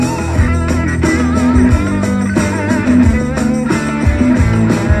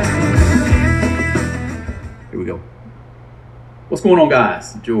What's going on,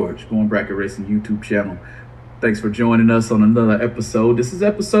 guys? George, Going Bracket Racing YouTube channel. Thanks for joining us on another episode. This is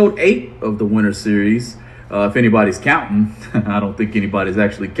episode 8 of the Winter Series. If anybody's counting, I don't think anybody's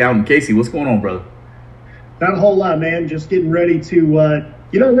actually counting. Casey, what's going on, brother? Not a whole lot, man. Just getting ready to,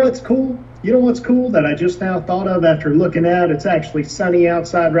 you know what's cool? You know what's cool that I just now thought of after looking out? It's actually sunny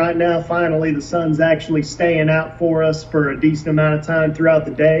outside right now. Finally, the sun's actually staying out for us for a decent amount of time throughout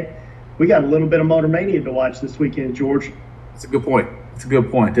the day. We got a little bit of Motor Mania to watch this weekend, George. That's a good point. It's a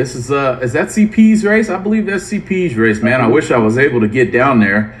good point. This is that CP's race? I believe that's CP's race, man. I wish I was able to get down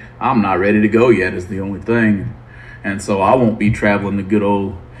there. I'm not ready to go yet is the only thing. And so I won't be traveling to good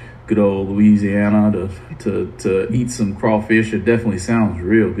old Louisiana to eat some crawfish. It definitely sounds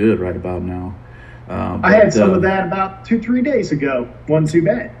real good right about now. I had some of that about 2-3 days ago. Wasn't too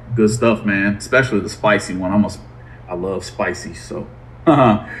bad. Good stuff, man. Especially the spicy one. I love spicy. So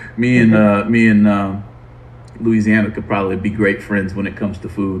me and Louisiana could probably be great friends when it comes to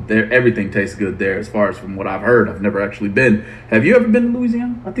food. Everything tastes good there as far as from what I've heard. I've never actually been. Have you ever been to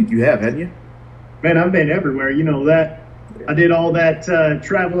Louisiana? I think you have, haven't you? Man, I've been everywhere. You know that. I did all that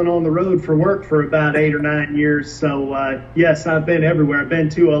traveling on the road for work for about 8 or 9 years. So, yes, I've been everywhere. I've been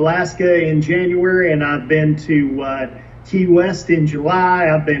to Alaska in January, and I've been to Key West in July.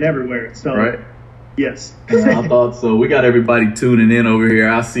 I've been everywhere. So, right. Yes. I thought so. We got everybody tuning in over here.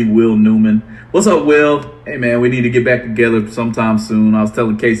 I see Will Newman. What's up, Will? Hey, man, we need to get back together sometime soon. I was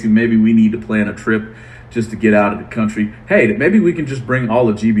telling Casey maybe we need to plan a trip just to get out of the country. Hey, maybe we can just bring all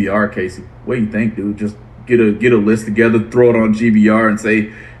of GBR, Casey. What do you think, dude? Just get a list together, throw it on GBR and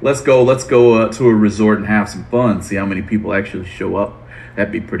say, let's go to a resort and have some fun, see how many people actually show up.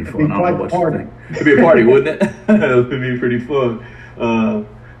 That'd be pretty fun. I don't know what you think. It'd be a party, wouldn't it? It'd be pretty fun.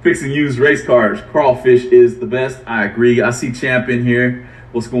 Fixing used race cars. Crawfish is the best. I agree. I see Champ in here.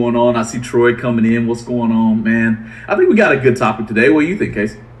 What's going on? I see Troy coming in. What's going on, man? I think we got a good topic today. What do you think,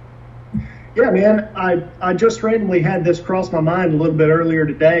 Casey? Yeah, man. I just randomly had this cross my mind a little bit earlier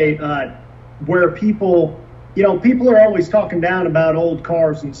today, where people are always talking down about old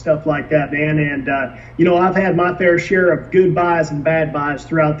cars and stuff like that, man. And, I've had my fair share of good buys and bad buys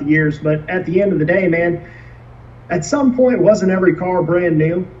throughout the years. But at the end of the day, man, at some point, wasn't every car brand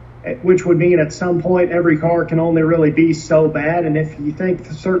new? Which would mean at some point every car can only really be so bad. And if you think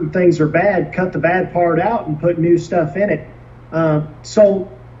certain things are bad, cut the bad part out and put new stuff in it.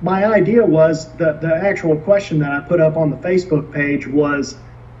 So my idea was the actual question that I put up on the Facebook page was,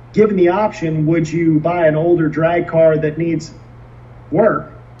 given the option, would you buy an older drag car that needs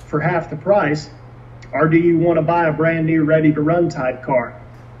work for half the price, or do you want to buy a brand new ready to run type car?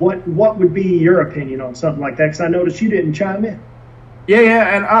 What would be your opinion on something like that? Because I noticed you didn't chime in.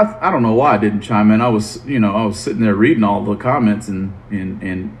 Yeah, and I don't know why I didn't chime in. I was sitting there reading all the comments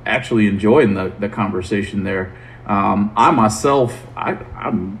and actually enjoying the conversation there. I myself,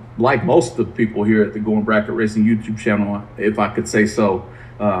 I'm like most of the people here at the Going Bracket Racing YouTube channel, if I could say so.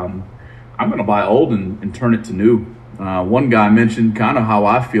 I'm going to buy old and turn it to new. One guy mentioned kind of how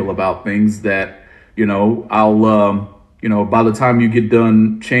I feel about things that, I'll, by the time you get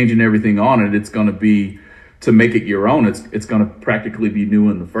done changing everything on it, it's going to be, to make it your own, it's going to practically be new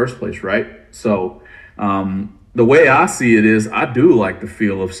in the first place, right? So the way I see it is I do like the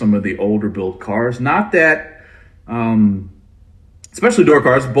feel of some of the older built cars. Not that, especially door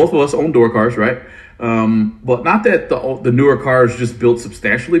cars, both of us own door cars, right? But not that the newer cars just built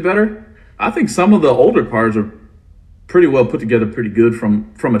substantially better. I think some of the older cars are pretty well put together, pretty good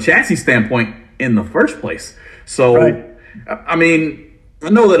from a chassis standpoint in the first place. So, right. I mean, I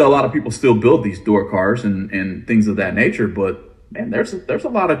know that a lot of people still build these door cars and things of that nature, but man, there's a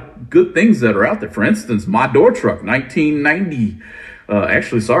lot of good things that are out there. For instance, my door truck, 89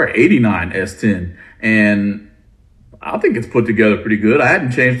 S10, and I think it's put together pretty good. I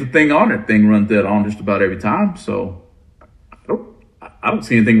hadn't changed a thing on it. Thing runs dead on just about every time, so I don't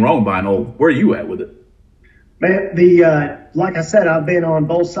see anything wrong buying old. Where are you at with it? Man, like I said, I've been on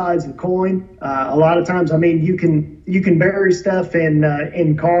both sides of the coin. A lot of times, I mean, you can bury stuff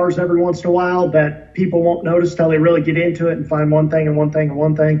in cars every once in a while that people won't notice till they really get into it and find one thing and one thing and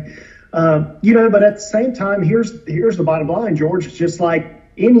one thing. But at the same time, here's the bottom line, George. It's just like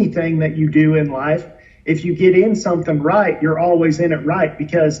anything that you do in life. If you get in something right, you're always in it right,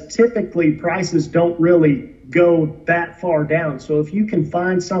 because typically prices don't really go that far down. So if you can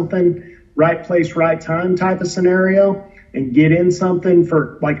find something, right place, right time type of scenario, and get in something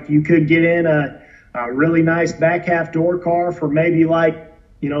for, like, if you could get in a really nice back half door car for maybe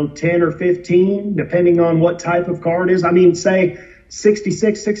 10 or 15, depending on what type of car it is. I mean, say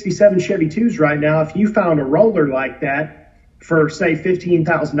 66, 67 Chevy 2s right now, if you found a roller like that for say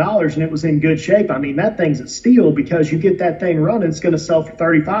 $15,000 and it was in good shape, I mean, that thing's a steal because you get that thing running, it's going to sell for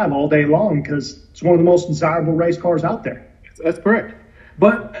 35 all day long because it's one of the most desirable race cars out there. That's correct.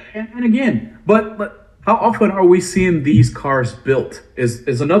 But and again, but how often are we seeing these cars built?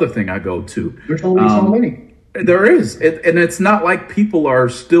 Is another thing I go to. There's only so many. There is, and it's not like people are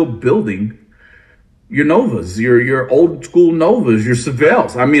still building your Novas, your old school Novas, your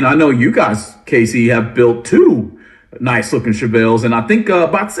Chevelles. I mean, I know you guys, Casey, have built 2 nice looking Chevelles, and I think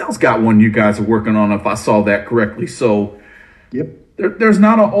Botzel's got one you guys are working on, if I saw that correctly. So, yep. There's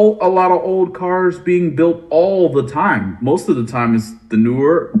not a lot of old cars being built all the time. Most of the time, it's the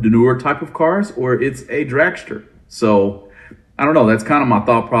newer type of cars, or it's a dragster. So, I don't know. That's kind of my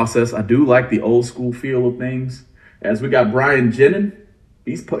thought process. I do like the old school feel of things. As we got Brian Jenin,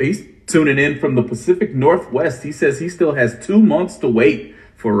 he's tuning in from the Pacific Northwest. He says he still has 2 months to wait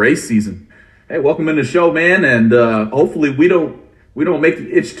for race season. Hey, welcome in the show, man. And hopefully we don't make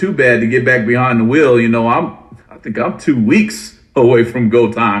the itch too bad to get back behind the wheel. You know, I think I'm 2 weeks away from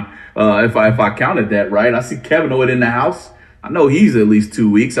go time. If I counted that right. I see Kevin Oid in the house. I know he's at least 2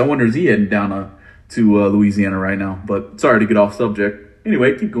 weeks. I wonder, is he heading down to Louisiana right now? But sorry to get off subject.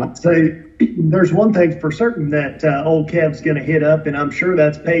 Anyway, keep going. I'd say there's one thing for certain that old Kev's going to hit up, and I'm sure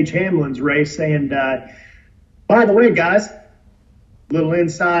that's Paige Hamlin's race. And by the way, guys, little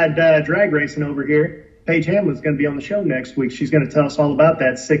inside drag racing over here. Paige Hamlin's going to be on the show next week. She's going to tell us all about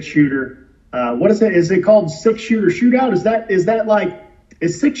that 6-shooter. What is it? Is it called 6-shooter shootout? Is that like,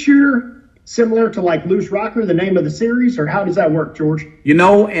 is 6-shooter similar to like Loose Rocker, the name of the series, or how does that work, George? You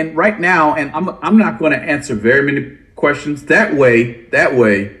know, and right now, and I'm not going to answer very many questions. That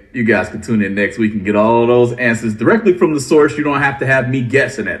way, you guys can tune in next week and get all those answers directly from the source. You don't have to have me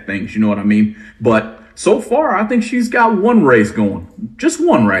guessing at things. You know what I mean? But so far, I think she's got 1 race going, just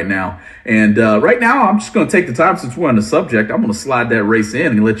 1 right now. And right now, I'm just going to take the time, since we're on the subject, I'm going to slide that race in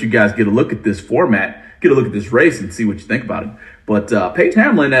and let you guys get a look at this format, get a look at this race and see what you think about it. But Paige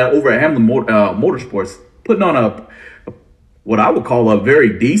Hamlin over at Hamlin Motorsports putting on what I would call a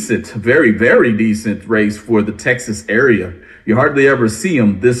very decent, very, very decent race for the Texas area. You hardly ever see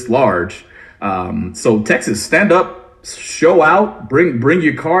them this large. So Texas, stand up. Show out, bring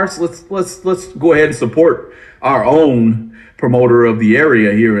your cars. Let's go ahead and support our own promoter of the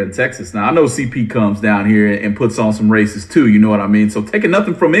area here in Texas. Now I know CP comes down here and puts on some races too. You know what I mean? So taking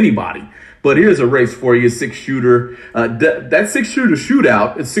nothing from anybody, but here's a race for you, 6-shooter. That 6-shooter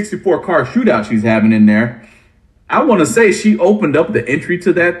shootout, it's 64 car shootout she's having in there. I want to say she opened up the entry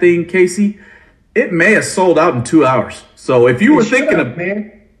to that thing, Casey. It may have sold out in 2 hours. So if you were thinking of,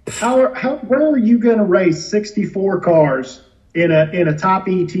 man. Where are you going to race 64 cars in a top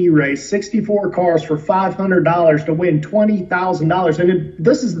ET race, 64 cars for $500 to win $20,000? And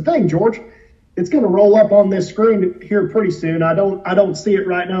this is the thing, George, it's going to roll up on this screen here pretty soon. I don't see it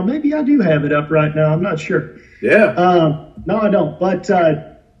right now. Maybe I do have it up right now. I'm not sure. Yeah. No, I don't. But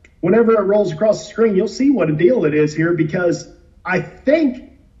whenever it rolls across the screen, you'll see what a deal it is here, because I think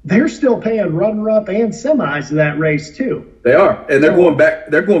they're still paying runner-up and semis to that race too. They are, and they're going back.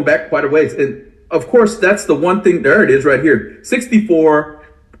 They're going back quite a ways. And of course, that's the one thing. There it is, right here. 64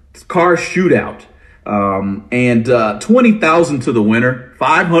 car shootout, and 20,000 to the winner.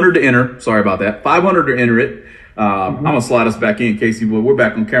 500 to enter. Sorry about that. 500 to enter it. I'm gonna slide us back in, Casey. But we're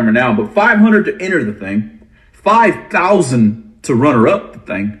back on camera now. But 500 to enter the thing. 5,000 to runner up the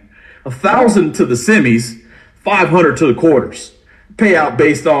thing. 1,000 to the semis. 500 to the quarters. Payout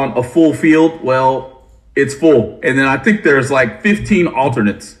based on a full field. Well, it's full. And then I think there's like 15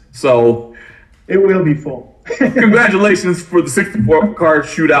 alternates. So it will be full. Congratulations for the 64 car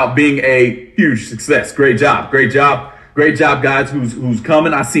shootout being a huge success. Great job. Great job. Great job, guys, who's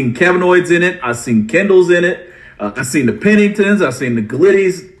coming. I seen Kevinoids in it. I seen Kendall's in it. I seen the Penningtons. I seen the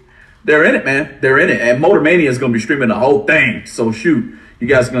Glitties. They're in it, man. They're in it. And Motor Mania is going to be streaming the whole thing. So shoot, you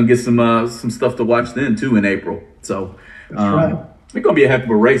guys are going to get some stuff to watch then too in April. So that's right. It's going to be a heck of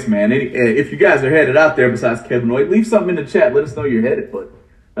a race, man. If you guys are headed out there besides Kevinoid, leave something in the chat. Let us know you're headed, but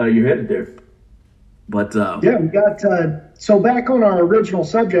you're headed there. But yeah, we got so back on our original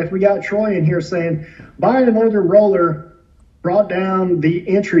subject, we got Troy in here saying buying an older roller brought down the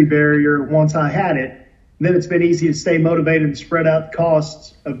entry barrier once I had it. Then it's been easy to stay motivated and spread out the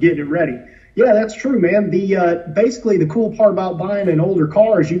costs of getting it ready. Yeah, that's true, man. The basically the cool part about buying an older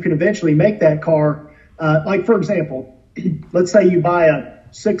car is you can eventually make that car like, for example, let's say you buy a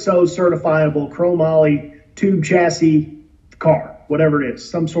 6.0 certifiable chromoly tube chassis car, whatever it is,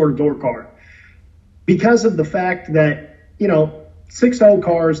 some sort of door car. Because of the fact that, you know, 6.0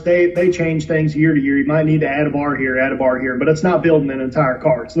 cars, they change things year to year. You might need to add a bar here, but it's not building an entire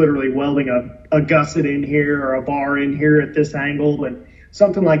car. It's literally welding a gusset in here or a bar in here at this angle and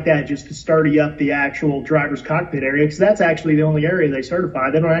something like that, just to sturdy up the actual driver's cockpit area, because that's actually the only area they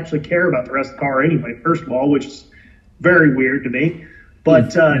certify. They don't actually care about the rest of the car anyway, first of all, which is very weird to me.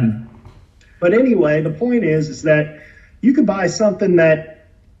 But but anyway, the point is that you could buy something that,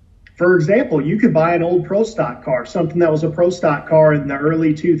 for example, you could buy an old Pro Stock car, something that was a Pro Stock car in the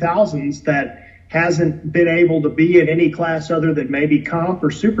early 2000s that hasn't been able to be in any class other than maybe comp or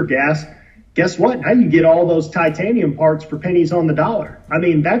super gas. Guess what? Now you get all those titanium parts for pennies on the dollar. I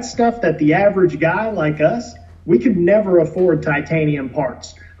mean, that's stuff that the average guy like us, we could never afford titanium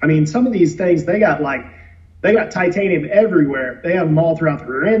parts. I mean, some of these things, they got titanium everywhere. They have them all throughout the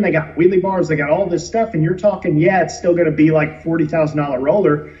rear end. They got wheelie bars. They got all this stuff. And you're talking, yeah, it's still going to be like $40,000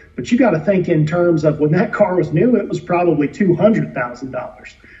 roller. But you got to think in terms of when that car was new, it was probably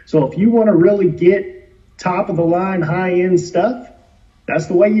 $200,000. So if you want to really get top of the line, high end stuff, that's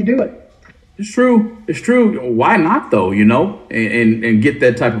the way you do it. It's true. It's true. Why not though, you know, and get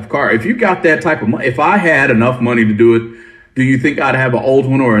that type of car? If you got that type of money, if I had enough money to do it, do you think I'd have an old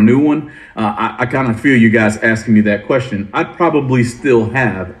one or a new one? I kind of feel you guys asking me that question. I'd probably still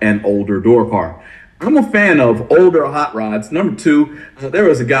have an older door car. I'm a fan of older hot rods. Number two, there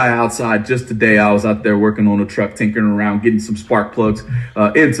was a guy outside just today. I was out there working on a truck, tinkering around, getting some spark plugs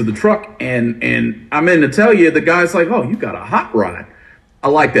into the truck. And I meant to tell you, the guy's like, oh, you got a hot rod. I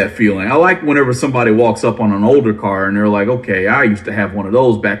like that feeling. I like whenever somebody walks up on an older car and they're like, okay, I used to have one of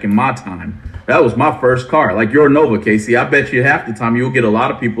those back in my time. That was my first car. Like your Nova, Casey. I bet you half the time you'll get a lot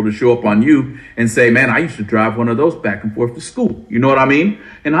of people to show up on you and say, man, I used to drive one of those back and forth to school. You know what I mean?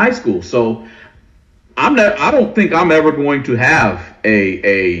 In high school. So I don't think I'm ever going to have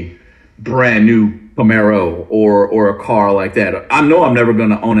a brand new Camaro or a car like that. I know I'm never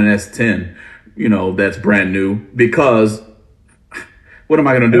going to own an S10, you know, that's brand new, because what am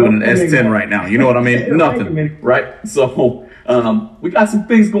I going to do in an S10 right now? You know what I mean? Nothing, right? So we got some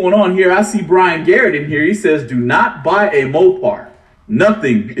things going on here. I see Brian Garrett in here. He says, do not buy a Mopar.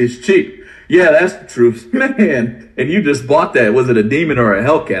 Nothing is cheap. Yeah, that's the truth, man. And you just bought that. Was it a Demon or a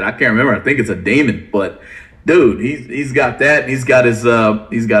Hellcat? I can't remember. I think it's a Demon. But dude, he's got that. And he's got his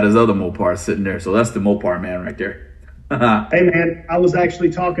other Mopar sitting there. So that's the Mopar man right there. Hey man, I was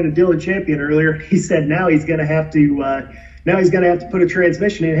actually talking to Dylan Champion earlier. He said now he's going to have to put a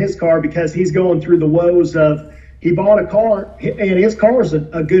transmission in his car because he's going through the woes of, he bought a car and his car is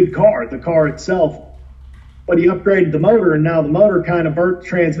a good car, the car itself, but he upgraded the motor and now the motor kind of burnt the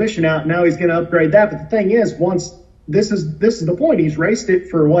transmission out. Now he's going to upgrade that. But the thing is, this is the point. He's raced it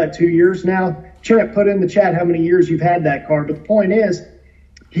for 2 years now. Champ, put in the chat how many years you've had that car. But the point is,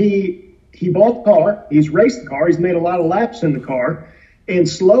 he bought the car, he's raced the car, he's made a lot of laps in the car, and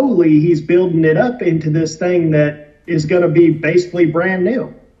slowly he's building it up into this thing that is going to be basically brand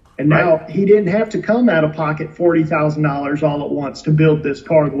new. And now he didn't have to come out of pocket $40,000 all at once to build this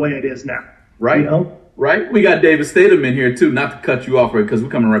car the way it is now. Right. You know? Right. We got David Statham in here too. Not to cut you off, right, because we're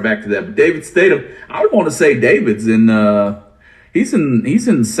coming right back to that. But David Statham, I want to say David's he's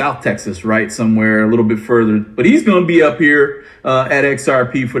in South Texas, right, somewhere a little bit further. But he's going to be up here at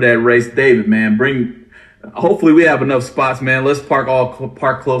XRP for that race. David, man, hopefully we have enough spots, man. Let's park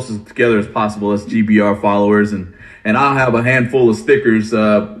close as together as possible as GBR followers, and I'll have a handful of stickers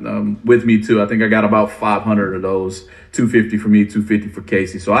with me too. I think I got about 500 of those. 250 for me, 250 for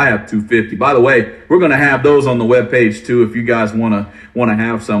Casey. So I have 250. By the way, we're going to have those on the webpage too. If you guys want to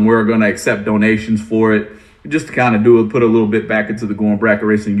have some, we're going to accept donations for it, just to kind of put a little bit back into the Going Bracket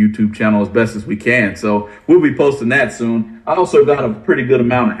Racing YouTube channel as best as we can. So we'll be posting that soon. I also got a pretty good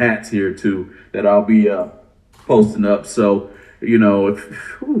amount of hats here too that I'll be posting up. So, you know,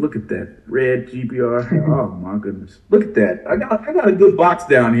 look at that red GBR. Oh my goodness. Look at that. I got a good box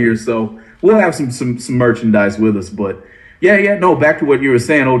down here. So we'll have some merchandise with us. But yeah, no, back to what you were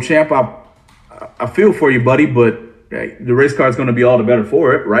saying, old champ. I feel for you, buddy, but the race car is going to be all the better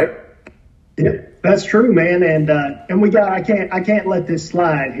for it, right? Yeah, that's true, man. And we got, I can't let this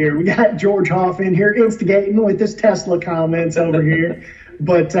slide here. We got George Hoff in here instigating with his Tesla comments over here.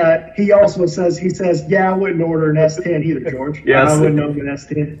 But he also says, yeah, I wouldn't order an S10 either, George. Yeah, I wouldn't order an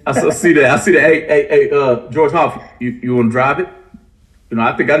S10. I see that. Hey, George Hoff, you want to drive it? You know,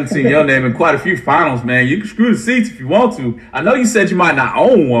 I think I done seen your name in quite a few finals, man. You can screw the seats if you want to. I know you said you might not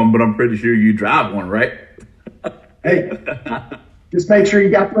own one, but I'm pretty sure you drive one, right? Hey, just make sure you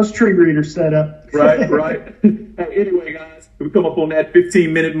got those tree readers set up. Right. Anyway, guys, we come up on that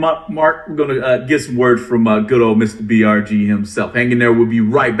 15-minute mark. We're going to get some words from good old Mr. BRG himself. Hang in there. We'll be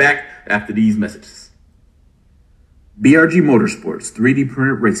right back after these messages. BRG Motorsports 3D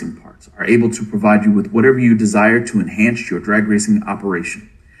printed racing parts are able to provide you with whatever you desire to enhance your drag racing operation.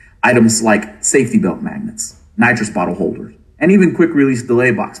 Items like safety belt magnets, nitrous bottle holders, and even quick release delay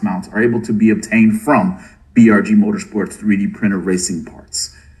box mounts are able to be obtained from BRG Motorsports 3D printed racing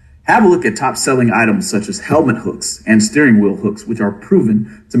parts. Have a look at top selling items such as helmet hooks and steering wheel hooks, which are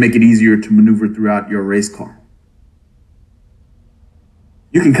proven to make it easier to maneuver throughout your race car.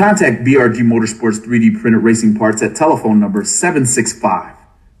 You can contact BRG Motorsports 3D printed racing parts at telephone number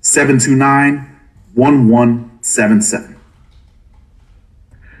 765-729-1177.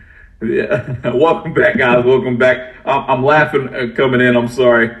 Yeah, welcome back, guys. Welcome back. I'm laughing coming in. I'm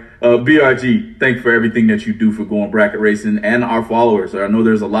sorry. BRG, thanks for everything that you do for Going Bracket Racing and our followers. I know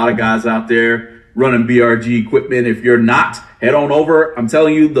there's a lot of guys out there running BRG equipment. If you're not, head on over. I'm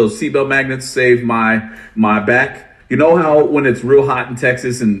telling you, those seatbelt magnets saved my back. You know how when it's real hot in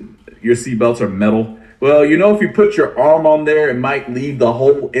Texas and your seatbelts are metal? Well, you know, if you put your arm on there, it might leave the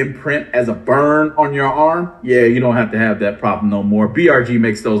whole imprint as a burn on your arm. Yeah, you don't have to have that problem no more. BRG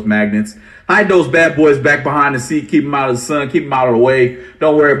makes those magnets. Hide those bad boys back behind the seat. Keep them out of the sun. Keep them out of the way.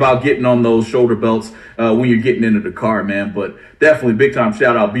 Don't worry about getting on those shoulder belts when you're getting into the car, man. But definitely big time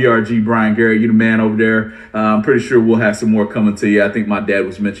shout out BRG, Brian Garrett. You the man over there. I'm pretty sure we'll have some more coming to you. I think my dad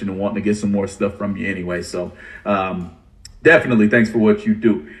was mentioning wanting to get some more stuff from you anyway. So definitely thanks for what you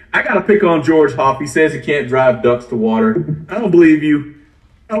do. I got to pick on George Hoff. He says he can't drive ducks to water. I don't believe you.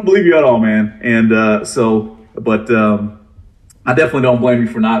 I don't believe you at all, man. And I definitely don't blame you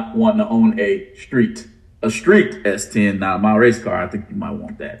for not wanting to own a street S10 9-mile race car. I think you might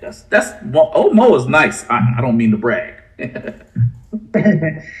want that. Old Mo is nice. I don't mean to brag. Hey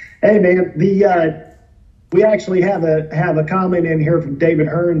man, we actually have a comment in here from David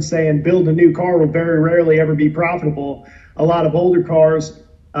Hearn saying build a new car will very rarely ever be profitable. A lot of older cars,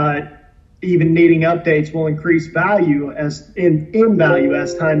 even needing updates, will increase value in value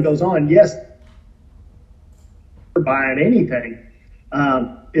as time goes on. Yes, buying anything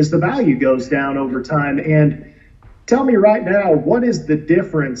is the value goes down over time. And tell me right now, what is the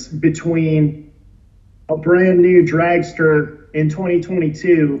difference between a brand new dragster in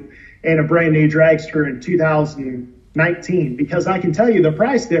 2022 and a brand new dragster in 2019? Because I can tell you the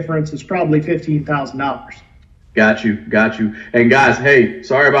price difference is probably $15,000. Got you. And guys, hey,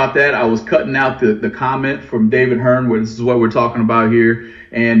 sorry about that. I was cutting out the comment from David Hearn where this is what we're talking about here.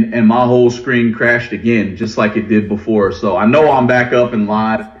 And my whole screen crashed again, just like it did before. So I know I'm back up and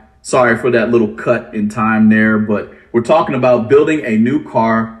live. Sorry for that little cut in time there, but we're talking about building a new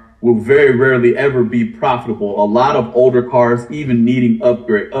car will very rarely ever be profitable. A lot of older cars, even needing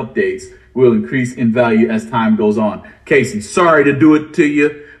updates, will increase in value as time goes on. Casey, sorry to do it to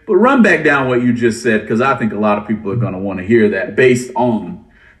you, but run back down what you just said, because I think a lot of people are going to want to hear that based on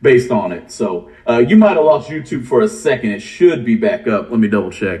it. So you might have lost YouTube for a second. It should be back up. Let me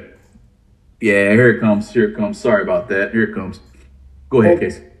double check. Yeah, here it comes. Sorry about that. Here it comes. Go ahead,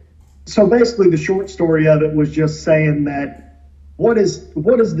 Casey. So basically the short story of it was just saying that what is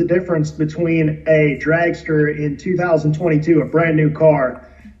the difference between a dragster in 2022, a brand new car,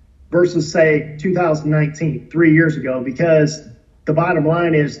 versus say 2019, 3 years ago? Because the bottom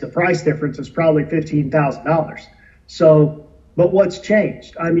line is the price difference is probably $15,000. So, but what's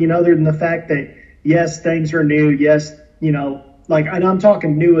changed? I mean, other than the fact that, yes, things are new. Yes, you know, like, and I'm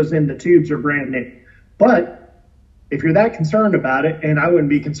talking new as in the tubes are brand new. But if you're that concerned about it, and I wouldn't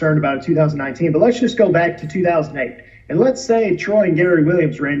be concerned about it 2019, but let's just go back to 2008. And let's say Troy and Gary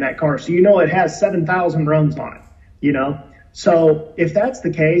Williams ran that car. So, you know, it has 7,000 runs on it, you know. So if that's the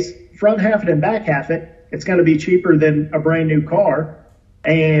case, front half it and back half it, it's going to be cheaper than a brand new car.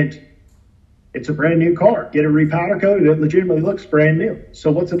 And it's a brand new car. Get it repowder coated. It legitimately looks brand new.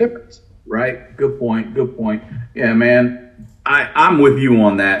 So what's the difference? Right. Good point. Yeah, man, I'm with you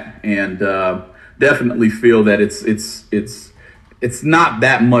on that. And definitely feel that it's not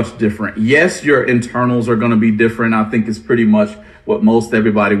that much different. Yes, your internals are going to be different. I think it's pretty much what most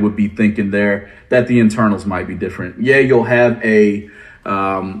everybody would be thinking there, that the internals might be different. Yeah, you'll have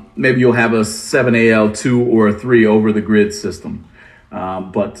maybe you'll have a 7AL2 or a 3 over the grid system.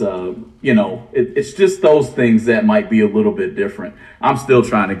 But you know, it's just those things that might be a little bit different. I'm still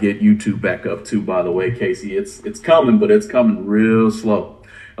trying to get YouTube back up too, by the way, Casey. It's coming, but it's coming real slow.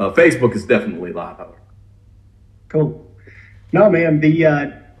 Facebook is definitely live, however. Cool. No, man,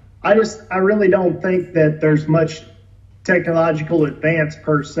 I really don't think that there's much technological advance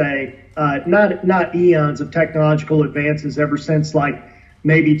per se. Not eons of technological advances ever since like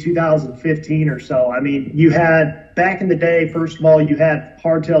maybe 2015 or so. I mean, you had back in the day, first of all, you had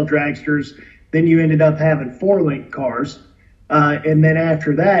hardtail dragsters. Then you ended up having 4-link cars. And then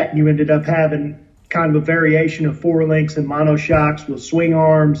after that, you ended up having kind of a variation of four links and monoshocks with swing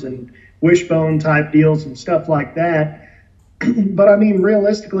arms and wishbone type deals and stuff like that. But I mean,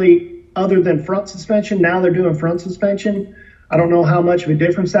 realistically, other than front suspension, now they're doing front suspension. I don't know how much of a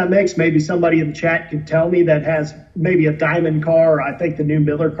difference that makes. Maybe somebody in the chat can tell me that has maybe a Diamond car. Or I think the new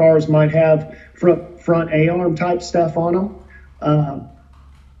Miller cars might have front A-arm type stuff on them.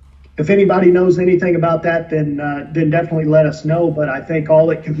 If anybody knows anything about that, then definitely let us know. But I think all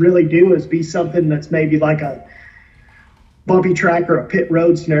it could really do is be something that's maybe like a bumpy track or a pit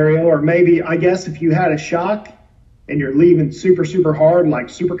road scenario, or maybe, I guess, if you had a shock and you're leaving super, super hard, like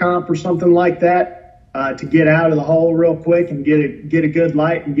Super Comp or something like that, to get out of the hole real quick and get a good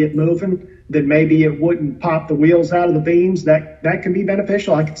light and get moving, then maybe it wouldn't pop the wheels out of the beams. That can be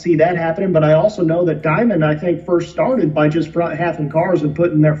beneficial. I could see that happening. But I also know that Diamond, I think, first started by just front halving cars and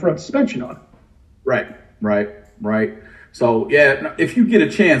putting their front suspension on. Right. So, yeah, if you get a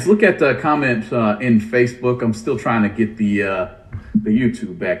chance, look at the comment in Facebook. I'm still trying to get the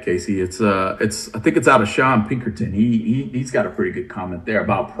YouTube back, Casey. I think it's out of Sean Pinkerton. He's got a pretty good comment there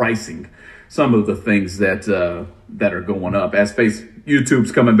about pricing some of the things that are going up.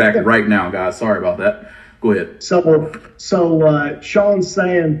 YouTube's coming back right now, guys. Sorry about that. Go ahead. So Sean's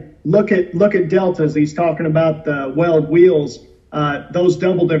saying, look at Deltas. He's talking about the Weld wheels. Those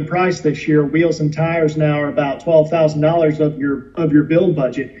doubled in price this year. Wheels and tires now are about $12,000 of your build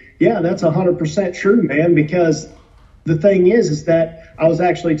budget. Yeah, that's 100% true, man. Because the thing is that I was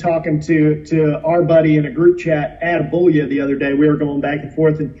actually talking to our buddy in a group chat, Adebulia, the other day. We were going back and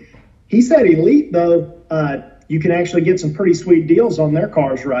forth, and he said Elite, though, you can actually get some pretty sweet deals on their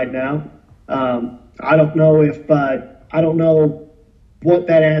cars right now. I don't know what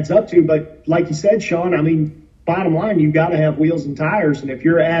that adds up to, but like you said, Sean, I mean, bottom line, you got to have wheels and tires, and if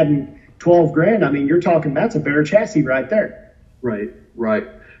you're adding $12,000, I mean, you're talking that's a bare chassis right there. Right.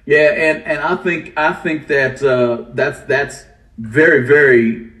 Yeah, and I think that that's very,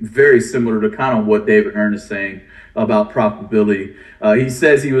 very, very similar to kind of what David Hearn is saying about profitability. He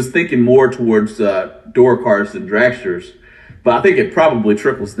says he was thinking more towards door cars than dragsters, but I think it probably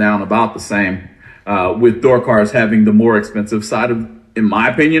trickles down about the same, with door cars having the more expensive side of, in my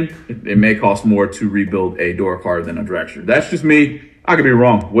opinion, it may cost more to rebuild a door car than a dragster. That's just me. I could be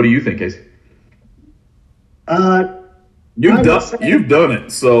wrong. What do you think, Casey? You've done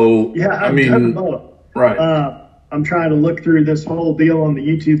it. So, yeah, I mean, right. I'm trying to look through this whole deal on the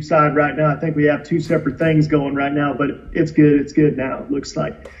YouTube side right now. I think we have two separate things going right now, but it's good. It's good now, it looks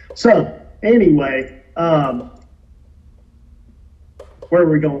like. So anyway, where are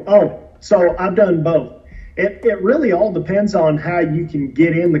we going? Oh, so I've done both. It really all depends on how you can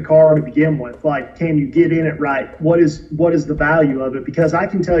get in the car to begin with. Like, can you get in it right? What is the value of it? Because I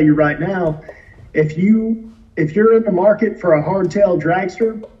can tell you right now, if you're in the market for a hardtail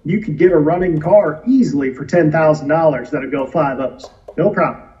dragster, you could get a running car easily for $10,000 that'll go 5.0s. No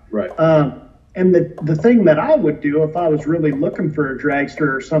problem. Right. And the thing that I would do if I was really looking for a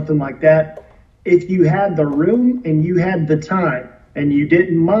dragster or something like that, if you had the room and you had the time and you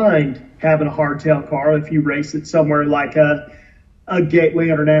didn't mind having a hardtail car, if you race it somewhere like a Gateway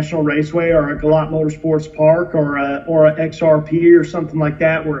International Raceway or a Galat Motorsports Park or a XRP or something like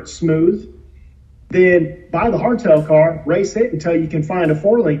that where it's smooth, then buy the hardtail car, race it until you can find a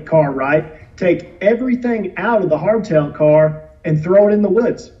 4-link car, right? Take everything out of the hardtail car and throw it in the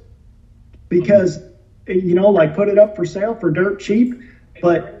woods. Because, like put it up for sale for dirt cheap.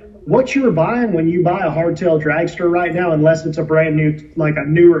 But what you're buying when you buy a hardtail dragster right now, unless it's a brand new, like a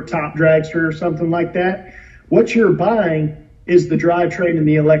newer top dragster or something like that, what you're buying is the drivetrain and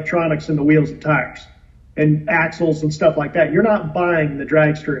the electronics and the wheels and tires and axles and stuff like that. You're not buying the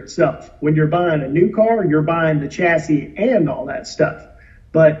dragster itself. When you're buying a new car, you're buying the chassis and all that stuff.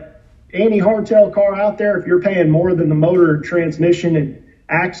 But any hardtail car out there, if you're paying more than the motor and transmission and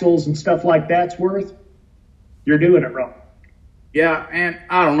axles and stuff like that's worth, you're doing it wrong. Yeah, and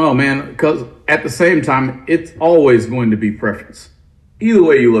I don't know, man, because at the same time, it's always going to be preference. Either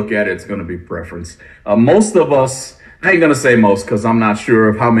way you look at it, it's going to be preference. Most of us, I ain't gonna say most because I'm not sure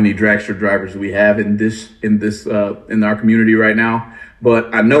of how many dragster drivers we have in our community right now.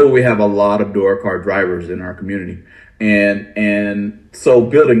 But I know we have a lot of door car drivers in our community, and so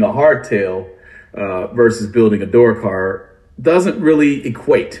building a hardtail versus building a door car doesn't really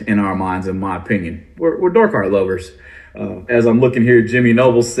equate in our minds, in my opinion. We're door car lovers. As I'm looking here, Jimmy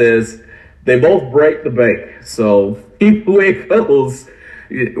Noble says they both break the bank. So either way it goes,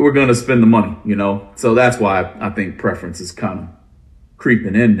 we're going to spend the money, So that's why I think preference is kind of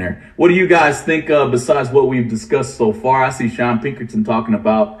creeping in there. What do you guys think besides what we've discussed so far? I see Sean Pinkerton talking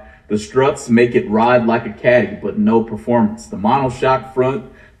about the struts make it ride like a caddy, but no performance. The monoshock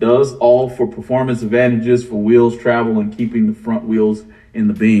front does all for performance advantages for wheels travel and keeping the front wheels in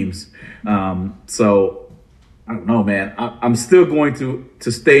the beams. So I don't know, man. I'm still going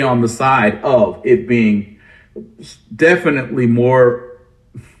to stay on the side of it being definitely more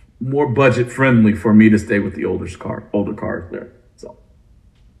budget friendly for me to stay with the older cars there. So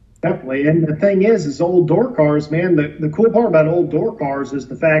definitely. And the thing is old door cars, man, the cool part about old door cars is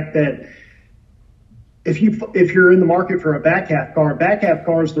the fact that if you're in the market for a back half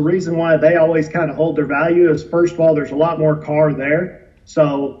cars, the reason why they always kind of hold their value is, first of all, there's a lot more car there.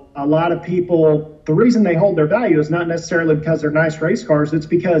 So a lot of people, the reason they hold their value is not necessarily because they're nice race cars. It's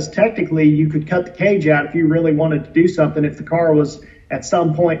because technically you could cut the cage out if you really wanted to do something. If the car was at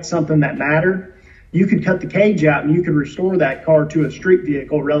some point something that mattered, you could cut the cage out and you could restore that car to a street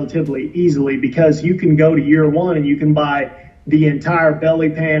vehicle relatively easily, because you can go to year one and you can buy the entire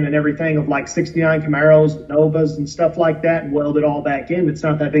belly pan and everything of like 69 Camaros, Novas and stuff like that and weld it all back in. It's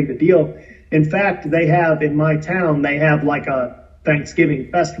not that big of a deal. In fact, they have in my town, they have like a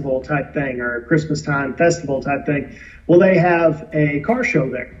Thanksgiving festival type thing or a Christmas time festival type thing. Well, they have a car show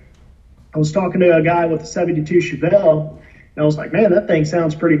there. I was talking to a guy with a 72 Chevelle, and I was like, man, that thing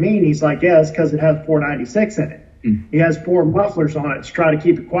sounds pretty mean. He's like, yeah, it's because it has 496 in it. He has 4 mufflers on it to try to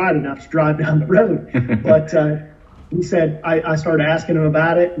keep it quiet enough to drive down the road. But he said, I started asking him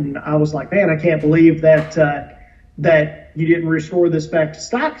about it, and I was like, man, I can't believe that that you didn't restore this back to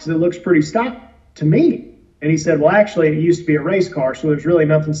stock, because it looks pretty stock to me. And he said, well, actually, it used to be a race car, so there's really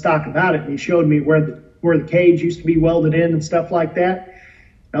nothing stock about it. And he showed me where the cage used to be welded in and stuff like that.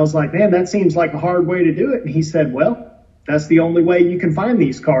 And I was like, man, that seems like a hard way to do it. And he said, well, that's the only way you can find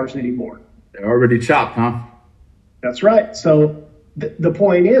these cars anymore. They're already chopped, huh? That's right. So the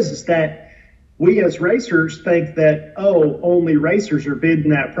point is that we as racers think that, oh, only racers are bidding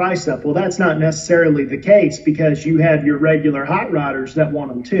that price up. Well, that's not necessarily the case, because you have your regular hot rodders that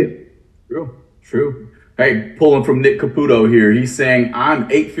want them too. True. Hey, pulling from Nick Caputo here. He's saying, I'm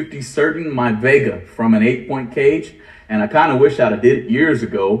 850 certain my Vega from an 8-point cage, and I kind of wish I'd have did it years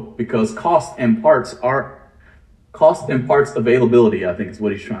ago, because cost and parts availability, I think is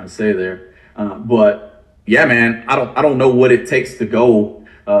what he's trying to say there. But yeah, man, I don't know what it takes to go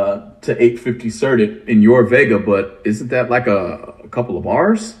to 850 certed in your Vega, but isn't that like a couple of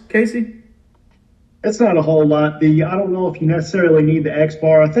bars, Casey? It's not a whole lot. I don't know if you necessarily need the X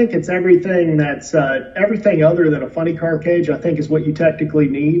bar. I think it's everything that's everything other than a funny car cage, I think, is what you technically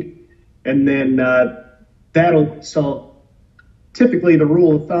need. And then so typically the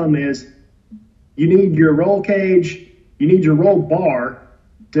rule of thumb is you need your roll cage, you need your roll bar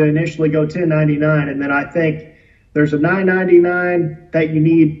to initially go 1099, and then I think there's a 999 that you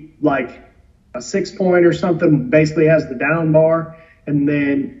need like a 6-point or something, basically has the down bar, and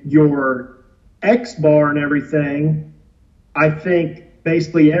then your X bar and everything, I think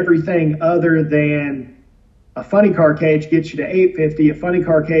basically everything other than a funny car cage gets you to 850, a funny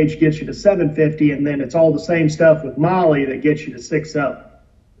car cage gets you to 750, and then it's all the same stuff with Molly that gets you to 6.0,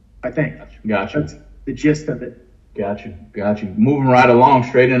 I think. Gotcha. That's the gist of it. Got you. Moving right along,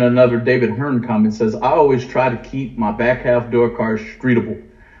 straight in another David Hearn comment says, I always try to keep my back half door cars streetable.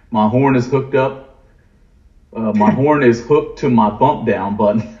 My horn is hooked up. My horn is hooked to my bump down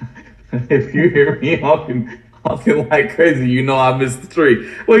button. If you hear me honking like crazy, you know I missed the tree.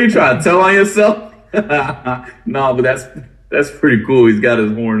 What are you trying to tell on yourself? No, but that's pretty cool. He's got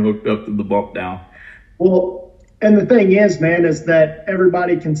his horn hooked up to the bump down. Well, and the thing is, man, is that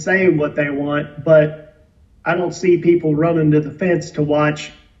everybody can say what they want, but I don't see people running to the fence to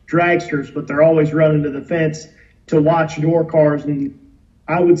watch dragsters, but they're always running to the fence to watch door cars. And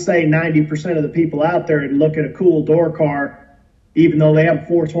I would say 90% of the people out there would look at a cool door car, even though they have a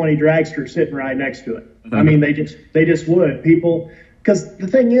 420 dragster sitting right next to it. Mm-hmm. I mean, they just would. People, because the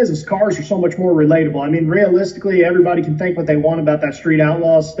thing is cars are so much more relatable. I mean, realistically, everybody can think what they want about that Street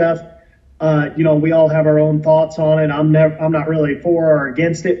Outlaws stuff. We all have our own thoughts on it. I'm not really for or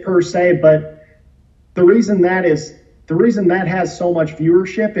against it per se, but the reason that has so much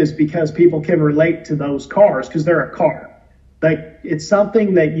viewership is because people can relate to those cars, because they're a car. Like, it's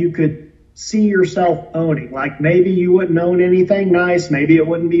something that you could see yourself owning. Like, maybe you wouldn't own anything nice, maybe it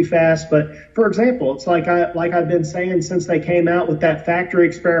wouldn't be fast, but for example, it's like I've been saying since they came out with that factory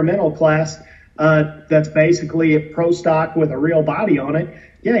experimental class, that's basically a pro stock with a real body on it.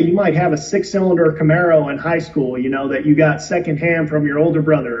 Yeah, you might have a 6-cylinder Camaro in high school, that you got secondhand from your older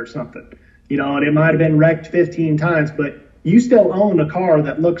brother or something, and it might have been wrecked 15 times, but you still own a car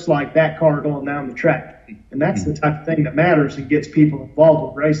that looks like that car going down the track. And that's the type of thing that matters and gets people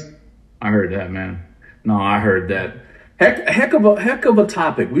involved with racing. I heard that, man. No, I heard that. Heck of a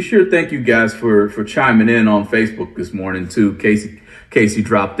topic. We sure thank you guys for chiming in on Facebook this morning too. Casey Casey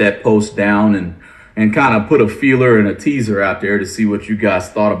dropped that post down and kind of put a feeler and a teaser out there to see what you guys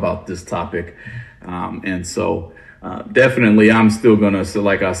thought about this topic. And so definitely I'm still going to, so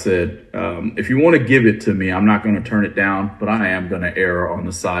like I said, if you want to give it to me, I'm not going to turn it down, but I am going to err on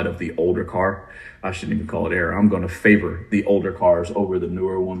the side of the older car. I shouldn't even call it error. I'm going to favor the older cars over the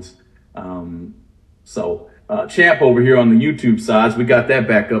newer ones. Champ over here on the YouTube sides, we got that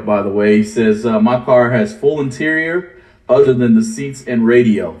back up, by the way. He says, my car has full interior other than the seats and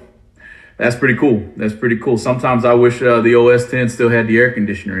radio. That's pretty cool. That's pretty cool. Sometimes I wish the OS 10 still had the air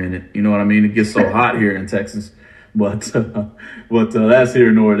conditioner in it. You know what I mean? It gets so hot here in Texas, but that's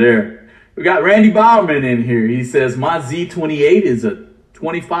here nor there. We got Randy Bowerman in here. He says, my Z28 is a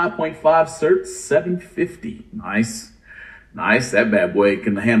 25.5 cert 750. Nice. That bad boy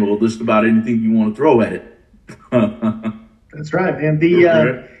can handle just about anything you want to throw at it. That's right, man.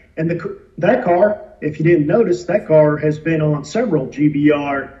 That car, if you didn't notice, that car has been on several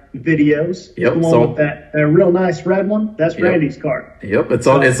GBR videos. Yep. The one with that real nice red one. That's Randy's car. Yep. It's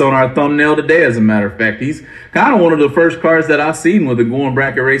on our thumbnail today. As a matter of fact, he's kind of one of the first cars that I've seen with the Going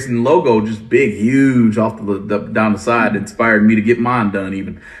Bracket Racing logo, just big, huge off down the side. Inspired me to get mine done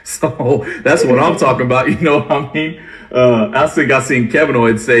even. So that's what I'm talking about. You know what I mean? I think I seen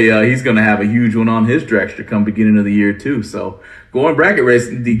Kevinoid say he's going to have a huge one on his dragster come beginning of the year too. So Going Bracket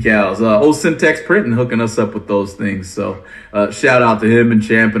Racing decals, old Syntex Printing hooking us up with those things. So shout out to him and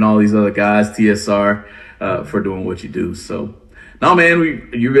Champ and all these other guys, TSR, for doing what you do. So now, man,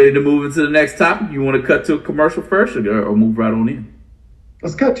 you ready to move into the next topic? You want to cut to a commercial first or move right on in?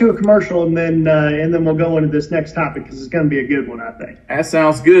 Let's cut to a commercial and then we'll go into this next topic because it's going to be a good one, I think. That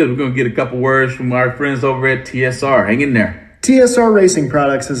sounds good. We're going to get a couple words from our friends over at TSR. Hang in there. TSR Racing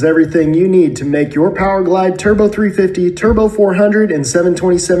Products has everything you need to make your Power Glide Turbo 350, Turbo 400, and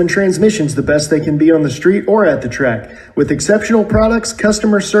 727 transmissions the best they can be on the street or at the track. With exceptional products,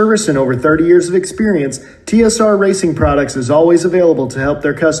 customer service, and over 30 years of experience, TSR Racing Products is always available to help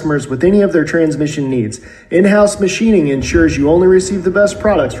their customers with any of their transmission needs. In-house machining ensures you only receive the best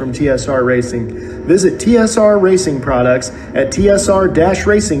products from TSR Racing. Visit TSR Racing Products at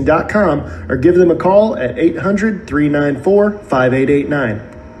tsr-racing.com or give them a call at 800-394-5889.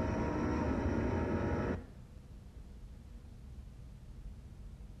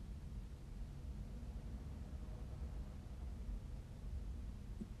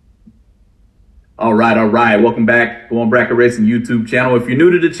 All right. Welcome back. Going Bracket Racing YouTube channel. If you're new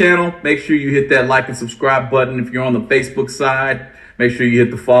to the channel, make sure you hit that like and subscribe button. If you're on the Facebook side, make sure you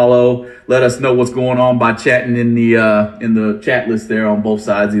hit the follow. Let us know what's going on by chatting in the chat list there on both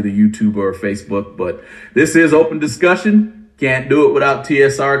sides, either YouTube or Facebook. But this is open discussion. Can't do it without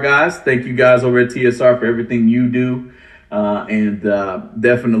TSR guys. Thank you guys over at TSR for everything you do.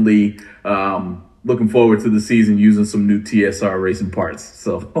 Definitely looking forward to the season using some new TSR racing parts.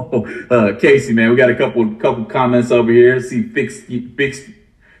 So, Casey, man, we got a couple comments over here. See,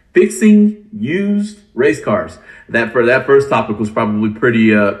 fixing used race cars. That first topic was probably pretty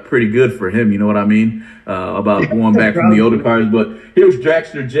good for him. You know what I mean? About going back from the older cars. But here's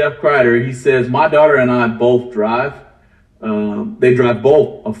Dragster Jeff Kreider. He says, my daughter and I both drive. They drive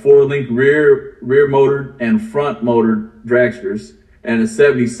both a 4-link rear motored and front motored dragsters, and a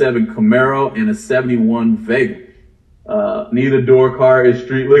 77 Camaro and a 71 Vega. Neither door car is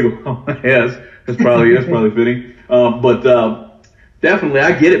street legal. Yes, that's probably fitting. But definitely,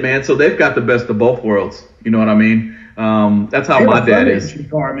 I get it, man. So they've got the best of both worlds. You know what I mean? That's how my dad is.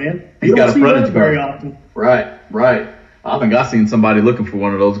 Car, man. He's got a frontage car. Very often. Right. I think I seen somebody looking for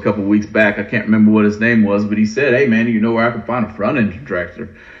one of those a couple weeks back. I can't remember what his name was, but he said, "Hey, man, you know where I can find a front engine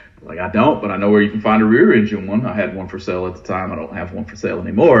tractor?" Like, I don't, but I know where you can find a rear engine one. I had one for sale at the time. I don't have one for sale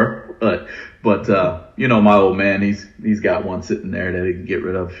anymore, but you know, my old man, he's got one sitting there that he can get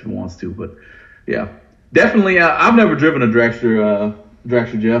rid of if he wants to. But yeah, definitely. I've never driven a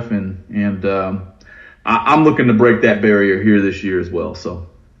dragster, Jeff, and I'm looking to break that barrier here this year as well. So,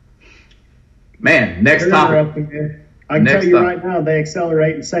 man, next topic. I can tell you right now, they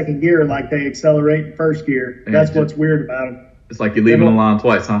accelerate in second gear like they accelerate in first gear. That's what's weird about them. It's like you're leaving the line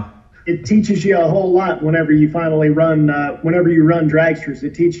twice, huh? It teaches you a whole lot whenever you finally run, whenever you run dragsters.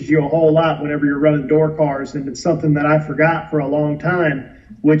 It teaches you a whole lot whenever you're running door cars. And it's something that I forgot for a long time,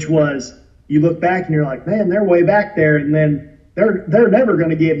 which was you look back and you're like, man, they're way back there. And then they're never going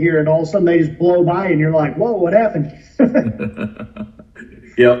to get here. And all of a sudden they just blow by and you're like, whoa, what happened?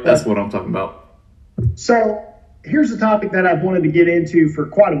 Yep, that's what I'm talking about. So here's a topic that I've wanted to get into for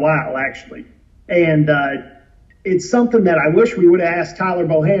quite a while, actually. And it's something that I wish we would have asked Tyler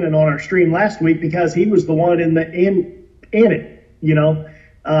Bohannon on our stream last week because he was the one in it, you know.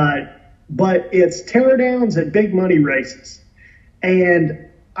 But it's teardowns at big money races. And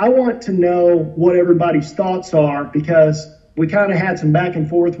I want to know what everybody's thoughts are, because we kind of had some back and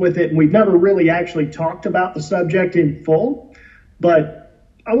forth with it, and we've never really actually talked about the subject in full. But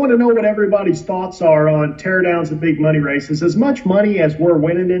I want to know what everybody's thoughts are on teardowns at big money races. As much money as we're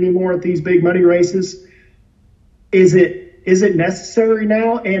winning anymore at these big money races, is it necessary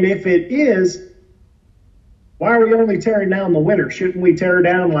now? And if it is, why are we only tearing down the winner? Shouldn't we tear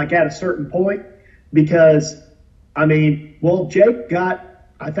down like at a certain point? Because, I mean, well, Jake got,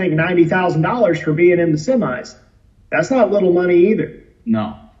 I think, $90,000 for being in the semis. That's not little money either.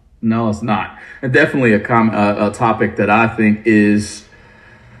 No, it's not. And definitely a topic that I think is,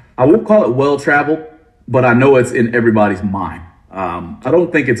 I won't call it well-traveled, but I know it's in everybody's mind. I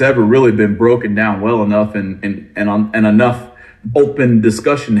don't think it's ever really been broken down well enough and enough open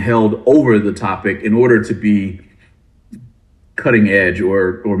discussion held over the topic in order to be cutting edge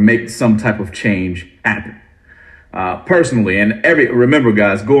or make some type of change happen. Personally, and remember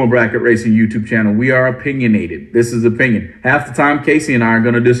guys, Going Bracket Racing YouTube channel, we are opinionated. This is opinion. Half the time Casey and I are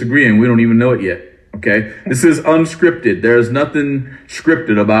going to disagree and we don't even know it yet. Okay. This is unscripted. There's nothing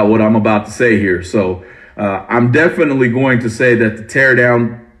scripted about what I'm about to say here. So, I'm definitely going to say that the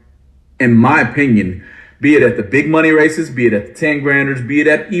teardown, in my opinion, be it at the big money races, be it at the 10 granders, be it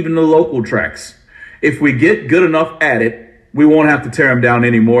at even the local tracks, if we get good enough at it, we won't have to tear them down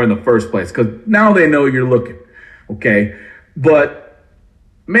anymore in the first place, because now they know you're looking. Okay. But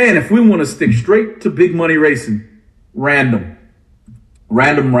man, if we want to stick straight to big money racing, random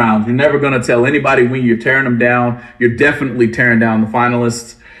rounds, you're never going to tell anybody when you're tearing them down. You're definitely tearing down the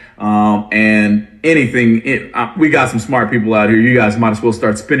finalists. And anything, we got some smart people out here. You guys might as well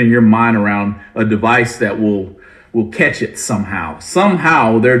start spinning your mind around a device that will catch it somehow.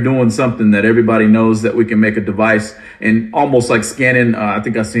 Somehow they're doing something that everybody knows that we can make a device, and almost like scanning. I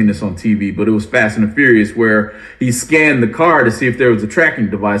think I've seen this on TV, but it was Fast and the Furious, where he scanned the car to see if there was a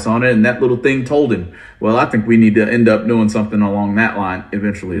tracking device on it, and that little thing told him. Well, I think we need to end up doing something along that line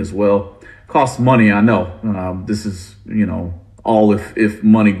eventually as well. Costs money, I know. This is, all if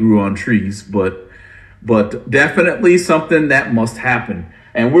money grew on trees, but definitely something that must happen.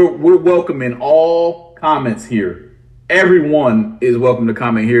 And we're welcoming all comments here. Everyone is welcome to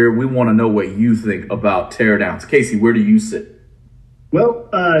comment here. We want to know what you think about teardowns. Casey, where do you sit?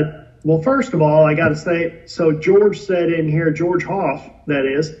 Well, first of all, I got to say, so George said in here, George Hoff, that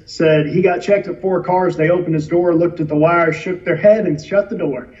is, said he got checked at 4 cars. They opened his door, looked at the wires, shook their head, and shut the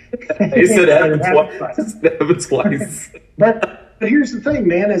door. He said that happened twice. But here's the thing,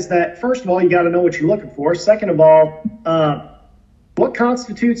 man, is that first of all, you got to know what you're looking for. Second of all, what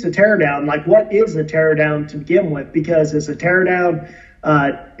constitutes a teardown? Like, what is a teardown to begin with? Because is a teardown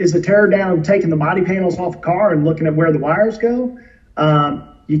taking the body panels off a car and looking at where the wires go?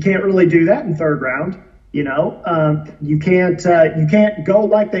 You can't really do that in third round. You can't go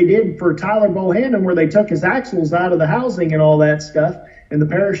like they did for Tyler Bohannon, where they took his axles out of the housing and all that stuff, and the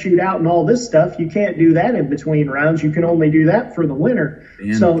parachute out and all this stuff. You can't do that in between rounds. You can only do that for the winner.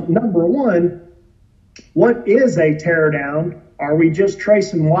 Damn. So number one, what is a teardown? Are we just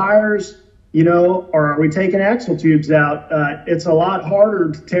tracing wires, or are we taking axle tubes out? It's a lot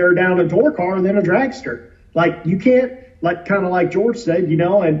harder to tear down a door car than a dragster. Like, you can't, kind of like George said,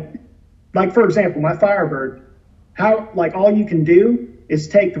 and like, for example, my Firebird, all you can do is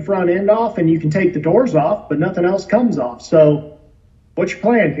take the front end off and you can take the doors off, but nothing else comes off. So what's your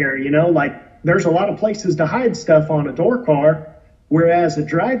plan here? There's a lot of places to hide stuff on a door car, whereas a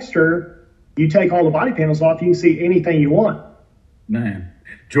dragster, you take all the body panels off, you can see anything you want. Man,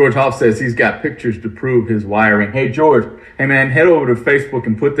 George Hoff says he's got pictures to prove his wiring. Hey, George, hey, man, head over to Facebook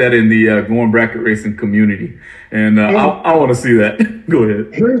and put that in the Going Bracket Racing community. And I want to see that. Go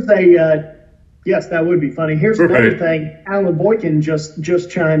ahead. Here's yes, that would be funny. Here's another thing. Alan Boykin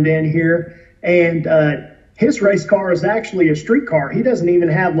just chimed in here, and his race car is actually a street car. He doesn't even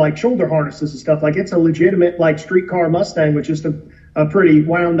have shoulder harnesses and stuff. It's a legitimate street car Mustang with just a pretty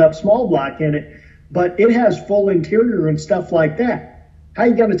wound up small block in it. But it has full interior and stuff like that. How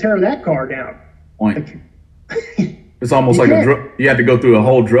you going to tear that car down? Point. It's almost like you had to go through a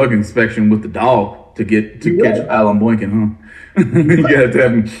whole drug inspection with the dog to catch Alan Boykin, huh? You had to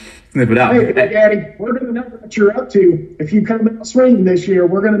have him sniff it out. Hey, Daddy, we're going to know what you're up to. If you come out swinging this year,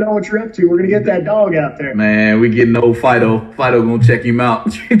 we're going to know what you're up to. We're going to get that dog out there. Man, we getting old Fido. Fido going to check him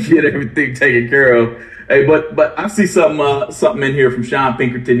out, get everything taken care of. Hey, but I see something in here from Sean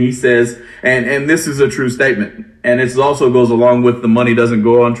Pinkerton. He says, and this is a true statement, and it also goes along with the money doesn't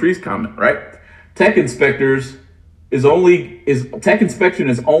go on trees comment, right? Tech inspection is only as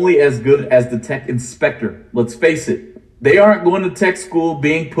good as the tech inspector. Let's face it. They aren't going to tech school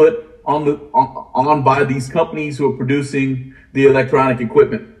being put on by these companies who are producing the electronic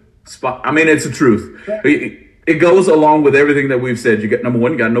equipment. I mean, it's the truth. It goes along with everything that we've said. You got, number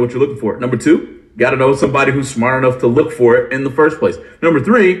one, you got to know what you're looking for. Number two, you got to know somebody who's smart enough to look for it in the first place. Number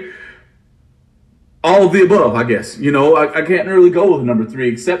three, all of the above, I guess. You know, I can't really go with number three,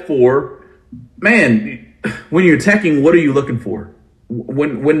 except for, man, when you're teching, what are you looking for?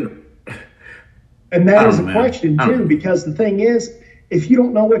 And that is a question too, because the thing is, if you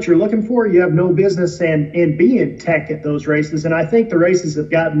don't know what you're looking for, you have no business in being tech at those races. And I think the races have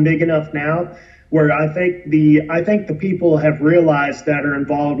gotten big enough now where I think the people have realized that are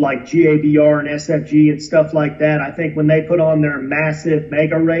involved, like GABR and SFG and stuff like that. I think when they put on their massive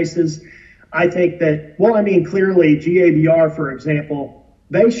mega races, I think that, well, I mean, clearly GABR, for example,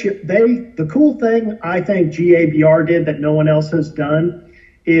 the cool thing I think GABR did that no one else has done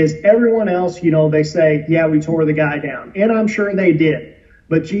is everyone else, you know, they say, yeah, we tore the guy down. And I'm sure they did.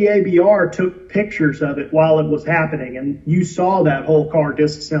 But GABR took pictures of it while it was happening, and you saw that whole car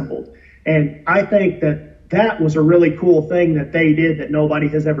disassembled. And I think that was a really cool thing that they did that nobody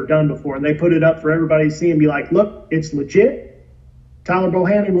has ever done before. And they put it up for everybody to see and be like, look, it's legit. Tyler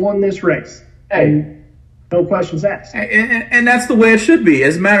Bohannon won this race. Hey. And no questions asked. And that's the way it should be.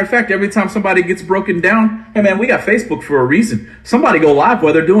 As a matter of fact, every time somebody gets broken down, hey, man, we got Facebook for a reason. Somebody go live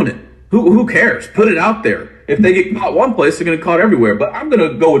while they're doing it. Who cares? Put it out there. If they get caught one place, they're going to get caught everywhere. But I'm going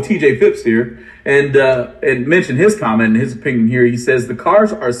to go with TJ Phipps here and mention his comment and his opinion here. He says, the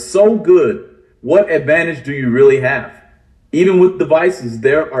cars are so good. What advantage do you really have? Even with devices,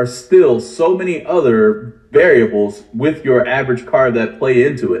 there are still so many other variables with your average car that play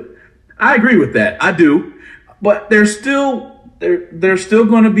into it. I agree with that. I do. But there's still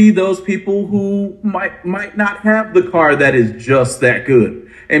going to be those people who might not have the car that is just that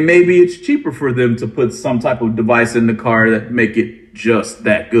good. And maybe it's cheaper for them to put some type of device in the car that make it just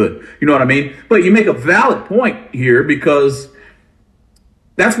that good. You know what I mean? But you make a valid point here, because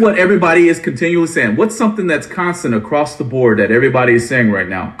that's what everybody is continually saying. What's something that's constant across the board that everybody is saying right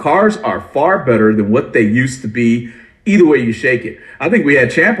now? Cars are far better than what they used to be. Either way you shake it. I think we had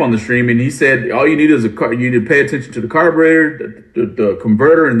Champ on the stream, and he said all you need is a car. You need to pay attention to the carburetor, the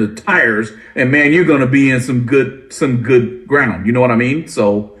converter, and the tires, and man, you're going to be in some good ground. You know what I mean?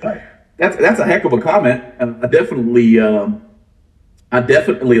 So that's a heck of a comment. I definitely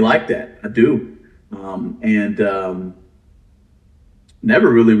like that. I do, never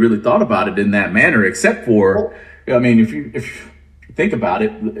really thought about it in that manner, except for, I mean, if you think about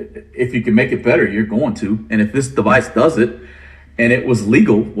it, if you can make it better, you're going to. And if this device does it and it was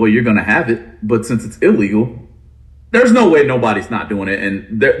legal, well, you're going to have it. But since it's illegal, there's no way nobody's not doing it.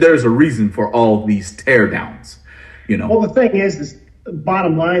 And there's a reason for all these teardowns, you know. Well, the thing is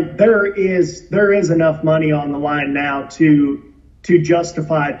bottom line, there is enough money on the line now to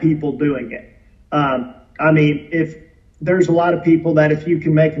justify people doing it. I mean, if there's a lot of people that if you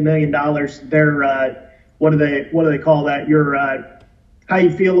can make $1 million, they're, what do they call that? Your, how you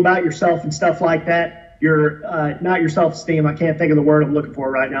feel about yourself and stuff like that. Your, not your self-esteem. I can't think of the word I'm looking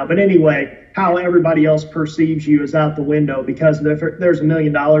for right now. But anyway, how everybody else perceives you is out the window, because if there's $1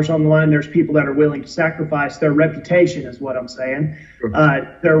 million on the line, there's people that are willing to sacrifice their reputation, is what I'm saying. Sure.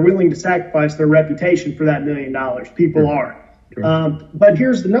 They're willing to sacrifice their reputation for that $1 million. People are. Sure. But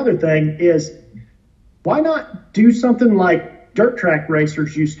here's another thing is, why not do something like dirt track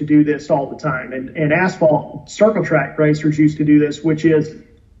racers used to do this all the time, and asphalt circle track racers used to do this, which is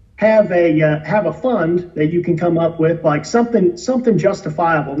have a fund that you can come up with, like something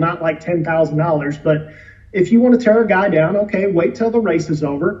justifiable, not like $10,000, but if you want to tear a guy down, okay, wait till the race is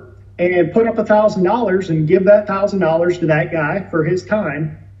over and put up $1,000 and give that $1,000 to that guy for his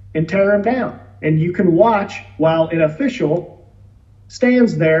time and tear him down. And you can watch while an official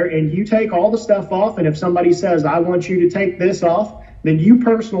stands there and you take all the stuff off. And if somebody says, I want you to take this off, then you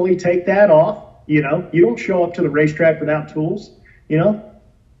personally take that off. You know, you don't show up to the racetrack without tools. You know,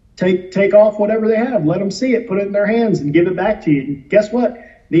 take off whatever they have, let them see it, put it in their hands and give it back to you. And guess what?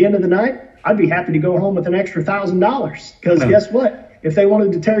 At the end of the night, I'd be happy to go home with an extra $1,000, because guess what? If they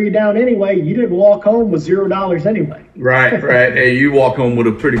wanted to tear you down anyway, you didn't walk home with $0 anyway. Right. Hey, you walk home with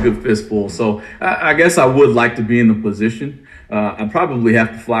a pretty good fistful. So I guess I would like to be in the position. I probably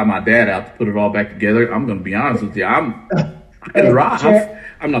have to fly my dad out to put it all back together. I'm going to be honest with you. I can drive.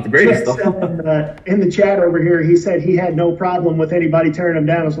 I'm not the greatest. In the chat over here, he said he had no problem with anybody tearing him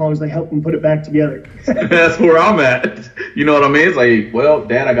down as long as they help him put it back together. That's where I'm at. You know what I mean? It's like, well,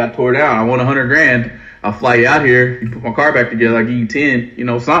 Dad, I got tore down. I want $100,000. I'll fly you out here. You put my car back together. I give you 10. You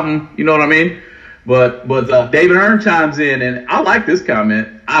know, something. You know what I mean? But David Hearn chimes in, and I like this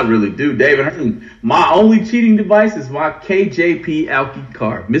comment. I really do. David Hearn, my only cheating device is my KJP Alky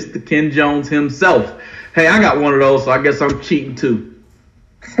car, Mr. Ken Jones himself. Hey, I got one of those, so I guess I'm cheating too.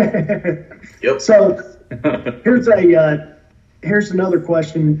 Yep. So here's another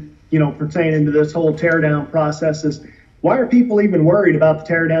question, pertaining to this whole teardown process is, why are people even worried about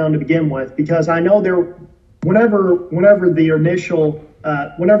the teardown to begin with? Because I know whenever the initial,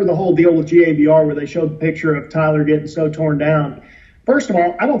 whenever the whole deal with GABR where they showed the picture of Tyler getting so torn down, first of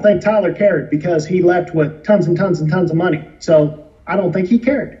all, I don't think Tyler cared because he left with tons and tons and tons of money. So I don't think he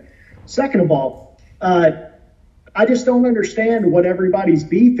cared. Second of all, I just don't understand what everybody's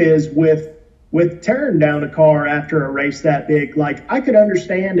beef is with tearing down a car after a race that big. Like, I could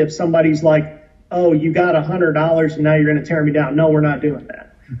understand if somebody's like, oh, you got $100 and now you're going to tear me down. No, we're not doing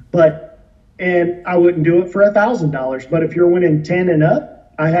that. And I wouldn't do it for $1,000. But if you're winning 10 and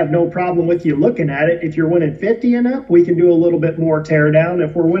up, I have no problem with you looking at it. If you're winning 50 and up, we can do a little bit more tear down.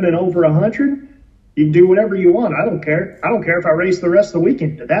 If we're winning over 100, you can do whatever you want. I don't care. I don't care if I race the rest of the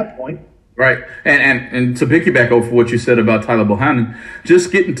weekend at that point. Right. And to piggyback over what you said about Tyler Bohannon,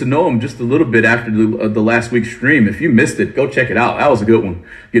 just getting to know him just a little bit after the last week's stream. If you missed it, go check it out. That was a good one,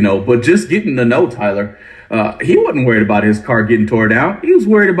 but just getting to know Tyler, he wasn't worried about his car getting tore down. He was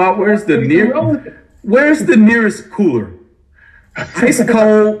worried about where's the nearest cooler. Ice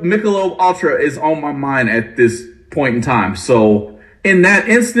cold Michelob Ultra is on my mind at this point in time. So in that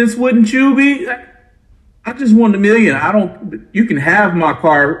instance, wouldn't you be? I just won the million. You can have my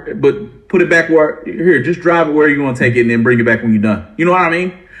car, but put it back just drive it where you want to take it and then bring it back when you're done. You know what I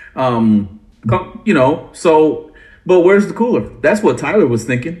mean? But where's the cooler? That's what Tyler was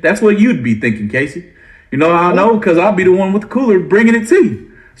thinking. That's what you'd be thinking, Casey. You know how I know? Because I'll be the one with the cooler bringing it to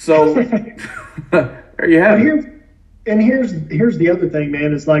you. So there you have it. And here's the other thing,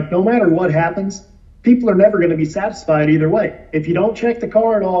 man, is like, no matter what happens, people are never going to be satisfied either way. If you don't check the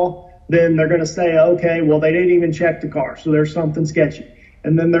car at all, then they're going to say, okay, well, they didn't even check the car, so there's something sketchy.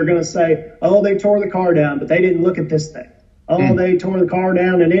 And then they're going to say, oh, they tore the car down, but they didn't look at this thing. Oh, they tore the car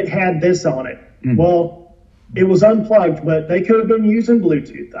down and it had this on it. Well, it was unplugged, but they could have been using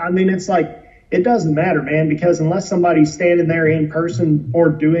Bluetooth. I mean, it's like, it doesn't matter, man, because unless somebody's standing there in person or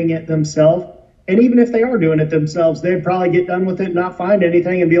doing it themselves, and even if they are doing it themselves, they'd probably get done with it, not find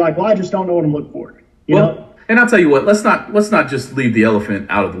anything, and be like, well, I just don't know what I'm looking for. You know? And I'll tell you what, let's not just leave the elephant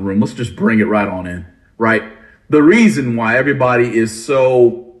out of the room. Let's just bring it right on in, right? The reason why everybody is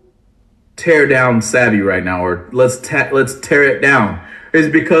so tear down savvy right now, or let's tear it down, is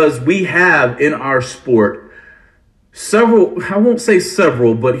because we have in our sport several, I won't say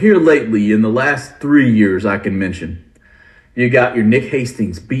several, but here lately in the last 3 years I can mention, you got your Nick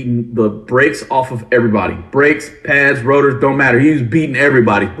Hastings beating the brakes off of everybody. Brakes, pads, rotors, don't matter. He was beating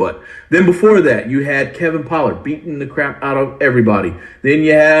everybody. But then before that, you had Kevin Pollard beating the crap out of everybody. Then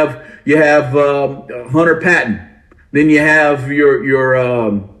you have Hunter Patton. Then you have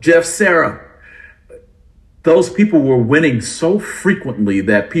your Jeff Serra. Those people were winning so frequently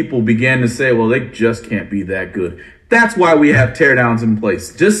that people began to say, well, they just can't be that good. That's why we have teardowns in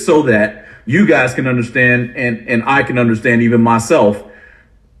place, just so that you guys can understand, and I can understand, even myself.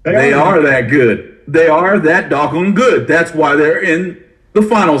 They are that good. They are that doggone good. That's why they're in the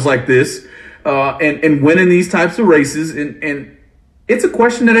finals like this, and winning these types of races. And it's a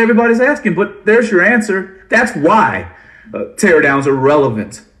question that everybody's asking, but there's your answer. That's why teardowns are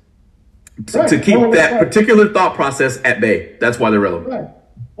relevant, to keep that particular thought process at bay. That's why they're relevant. Right.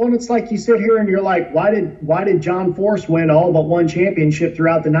 Well, it's like you sit here and you're like, why did John Force win all but one championship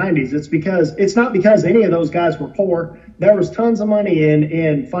throughout the 90s? It's not because any of those guys were poor. There was tons of money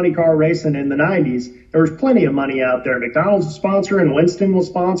in funny car racing in the 90s. There was plenty of money out there. McDonald's was sponsoring, Winston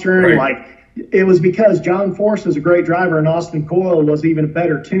was sponsoring. Right. Like, it was because John Force is a great driver and Austin Coyle was even a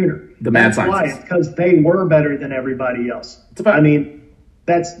better tuner. The mad scientist. Why? Because they were better than everybody else. I mean,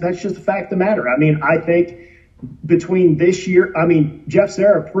 that's just a fact of the matter. I mean, I think between this year, Jeff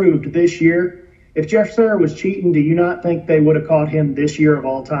Serra proved this year. If Jeff Serra was cheating, do you not think they would have caught him this year of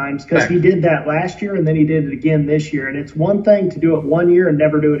all times? Because he did that last year and then he did it again this year. And it's one thing to do it 1 year and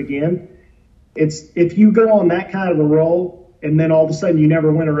never do it again. It's if you go on that kind of a roll and then all of a sudden you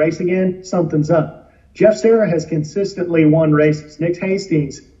never win a race again, something's up. Jeff Serra has consistently won races. Nick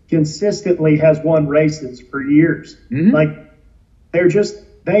Hastings consistently has won races for years. Mm-hmm. Like,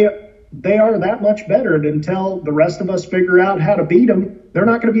 they are that much better, and until the rest of us figure out how to beat them, they're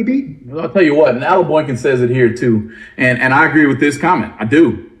not going to be beaten. Well, I'll tell you what, and Al Boynton says it here too, and I agree with this comment. I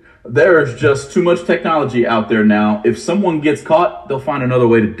do. There is just too much technology out there now. If someone gets caught, they'll find another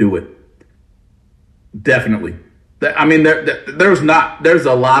way to do it. Definitely. I mean, there's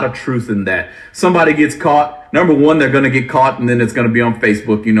a lot of truth in that. Somebody gets caught. Number one, they're going to get caught, and then it's going to be on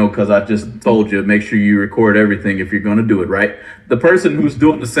Facebook, because I just told you, make sure you record everything if you're going to do it, right? The person who's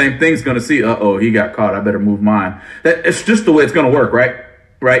doing the same thing is going to see, he got caught. I better move mine. It's just the way it's going to work, right?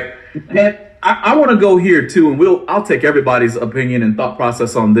 Right. And I want to go here too, and I'll take everybody's opinion and thought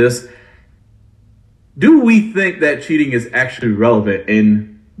process on this. Do we think that cheating is actually relevant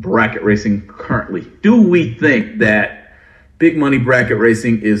in bracket racing currently? Do we think that big money bracket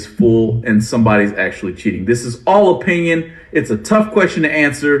racing is full and somebody's actually cheating? This is all opinion. It's a tough question to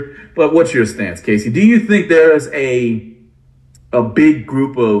answer, but what's your stance, Casey? Do you think there is a big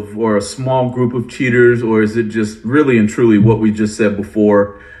group or a small group of cheaters, or is it just really and truly what we just said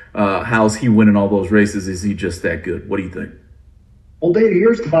before? How's he winning all those races? Is he just that good? What do you think? Well, dude,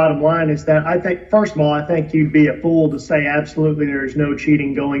 here's the bottom line is that I think, first of all, I think you'd be a fool to say absolutely there's no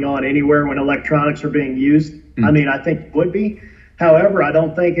cheating going on anywhere when electronics are being used. I mean, I think it would be. However, I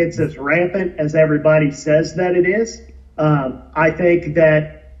don't think it's as rampant as everybody says that it is. I think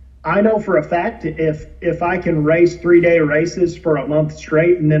that I know for a fact if I can race 3-day races for a month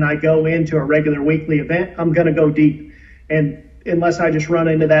straight and then I go into a regular weekly event, I'm going to go deep. And unless I just run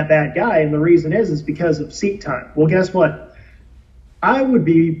into that bad guy. And the reason is because of seat time. Well, guess what?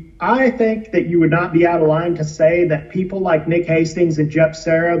 I think that you would not be out of line to say that people like Nick Hastings and Jeff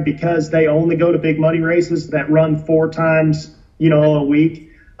Serra, because they only go to big money races that run 4 times, a week.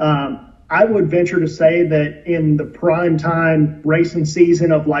 I would venture to say that in the prime time racing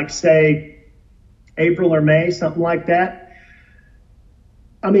season of say April or May, something like that.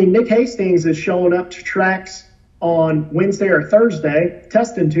 I mean, Nick Hastings is showing up to tracks on Wednesday or Thursday,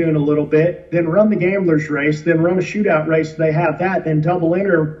 test and tune a little bit, then run the gamblers race, then run a shootout race if they have that, then double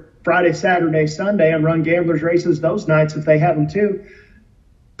enter Friday, Saturday, Sunday, and run gamblers races those nights if they have them too.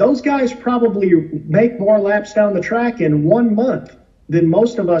 Those guys probably make more laps down the track in 1 month than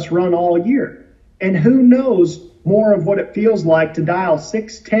most of us run all year. And who knows more of what it feels like to dial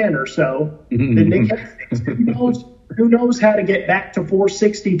 610 or so than Nick Hastings. Who knows how to get back to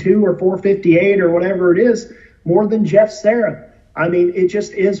 462 or 458 or whatever it is more than Jeff Serra. I mean, it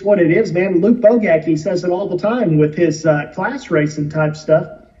just is what it is, man. Luke Bogacki, he says it all the time with his class racing type stuff.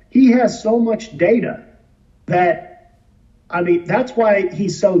 He has so much data that, I mean, that's why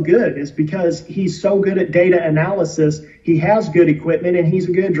he's so good, is because he's so good at data analysis. He has good equipment and he's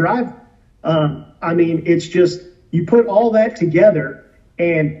a good driver. I mean, it's just, you put all that together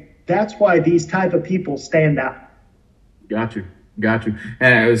and that's why these type of people stand out. Got you.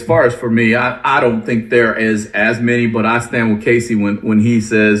 And as far as for me, I don't think there is as many, but I stand with Casey when he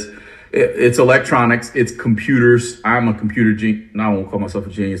says it's electronics, it's computers. I'm a computer genius. I won't call myself a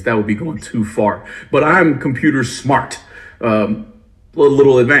genius. That would be going too far. But I'm computer smart, a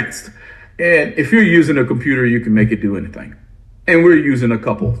little advanced. And if you're using a computer, you can make it do anything. And we're using a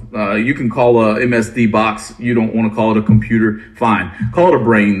couple. You can call a MSD box. You don't want to call it a computer. Fine. Call it a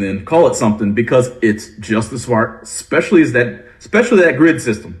brain then. Call it something because it's just as smart, especially that grid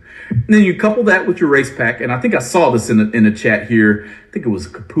system. And then you couple that with your race pack. And I think I saw this in the chat here. I think it was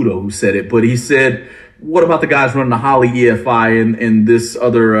Caputo who said it, but he said, what about the guys running the Holley EFI and this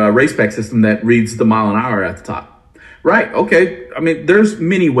other race pack system that reads the mile an hour at the top? Right. Okay. I mean, there's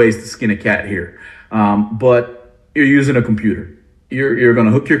many ways to skin a cat here. But you're using a computer. You're going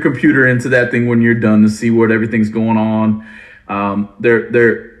to hook your computer into that thing when you're done to see what everything's going on.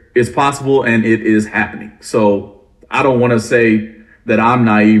 There is possible and it is happening. So I don't want to say that I'm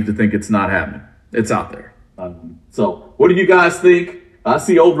naive to think it's not happening. It's out there. So what do you guys think? I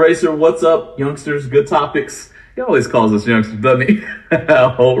see Old Racer. What's up, youngsters? Good topics. He always calls us youngsters, doesn't he?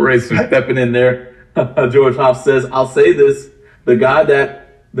 Old Racer stepping in there. George Hoff says, I'll say this. The guys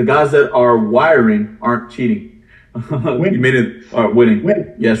that are wiring aren't cheating. You made it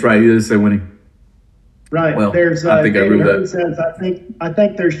winning. Yes, right. You did say winning. Right. Well, there's I think I agree with that. Says, I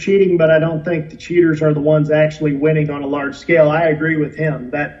think there's cheating, but I don't think the cheaters are the ones actually winning on a large scale. I agree with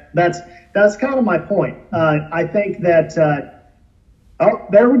him. That's kind of my point. I think that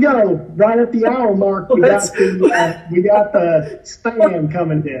there we go. Right at the hour mark, we got the spam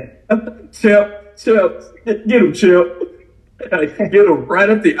coming in. Chip, get him, Chip. Get him right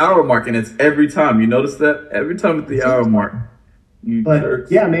at the hour mark, and it's every time. You notice that? Every time at the hour mark.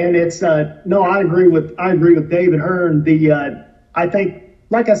 Yeah, man, it's no. I agree with David Hearn. I think,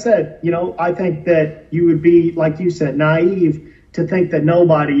 like I said, I think that you would be, like you said, naive to think that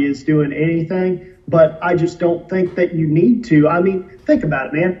nobody is doing anything. But I just don't think that you need to. I mean, think about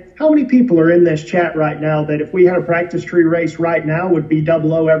it, man. How many people are in this chat right now that if we had a practice tree race right now would be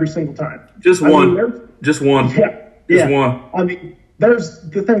 00 every single time? Just one. Just one. Yeah. Just one. I mean, There's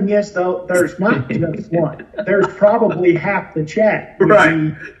the thing is though, there's not just one. There's probably half the chat.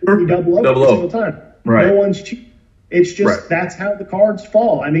 Right. Double O every single time. Right. No one's cheating. It's just that's how the cards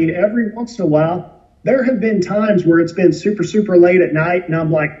fall. I mean, every once in a while, there have been times where it's been super, super late at night, and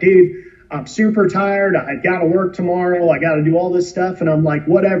I'm like, dude, I'm super tired. I got to work tomorrow. I got to do all this stuff. And I'm like,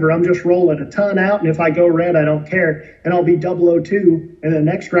 whatever. I'm just rolling a ton out. And if I go red, I don't care. And I'll be 002. And the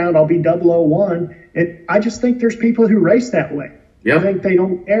next round, I'll be 001. And I just think there's people who race that way. Yep. I think they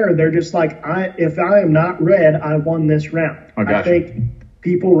don't care. They're just like, if I am not red, I won this round. I think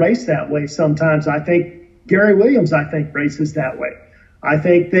people race that way sometimes. I think Gary Williams, races that way. I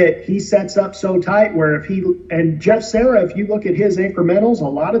think that he sets up so tight where and Jeff Serra, if you look at his incrementals, a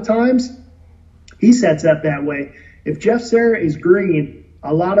lot of times he sets up that way. If Jeff Serra is green,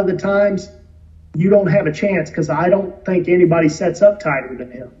 a lot of the times you don't have a chance because I don't think anybody sets up tighter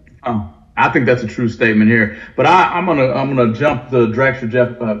than him. Oh, I think that's a true statement here. But I'm gonna jump the Dragster Jeff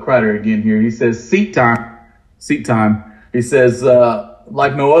Kreider again here. He says seat time. He says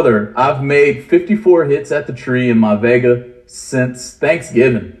like no other. I've made 54 hits at the tree in my Vega since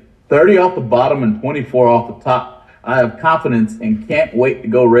Thanksgiving, 30 off the bottom and 24 off the top. I have confidence and can't wait to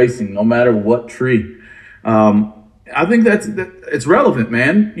go racing no matter what tree. I think it's relevant,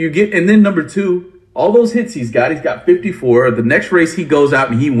 man. And then number two, all those hits he's got 54. The next race he goes out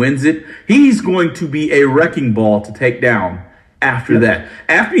and he wins it, he's going to be a wrecking ball to take down after that.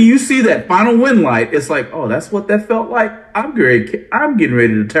 After you see that final win light, it's like, oh, that's what that felt like. I'm getting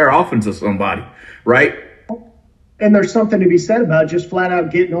ready to tear off into somebody, right? And there's something to be said about just flat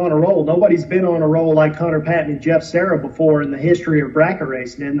out getting on a roll. Nobody's been on a roll like Hunter Patton and Jeff Serra before in the history of bracket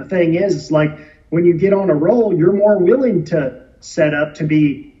racing. And the thing is, it's like when you get on a roll, you're more willing to set up to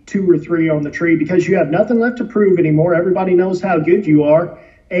be 2 or 3 on the tree because you have nothing left to prove anymore. Everybody knows how good you are.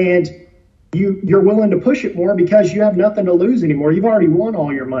 And you're willing to push it more because you have nothing to lose anymore. You've already won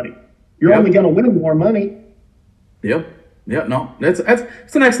all your money. You're only going to win more money. Yep. Yeah, no, it's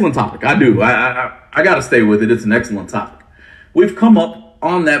an excellent topic. I got to stay with it. It's an excellent topic. We've come up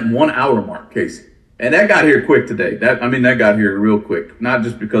on that 1 hour mark, Casey. And that got here quick today. That got here real quick. Not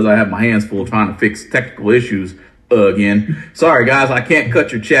just because I have my hands full trying to fix technical issues again. Sorry, guys, I can't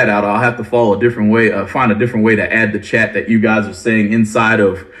cut your chat out. I'll have to follow a different way, find a different way to add the chat that you guys are saying inside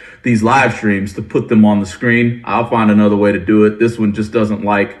of these live streams to put them on the screen. I'll find another way to do it. This one just doesn't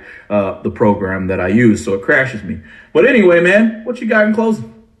like the program that I use, so it crashes me. But anyway, man, what you got in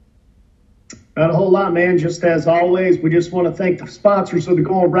closing? Not a whole lot, man. Just as always, we just want to thank the sponsors of the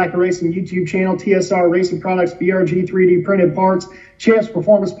Going Bracket Racing YouTube channel, TSR Racing Products, BRG 3D Printed Parts, Champs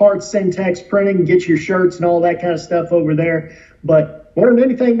Performance Parts, Syntex Printing, get your shirts and all that kind of stuff over there. But more than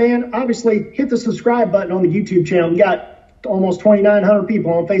anything, man, obviously hit the subscribe button on the YouTube channel. We got almost 2,900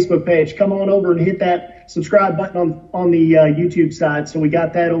 people on Facebook page. Come on over and hit that subscribe button on the YouTube side. So we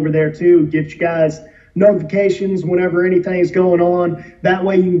got that over there too. Get you guys notifications whenever anything is going on. That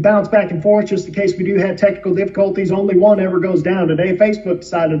way you can bounce back and forth just in case we do have technical difficulties. Only one ever goes down today. Facebook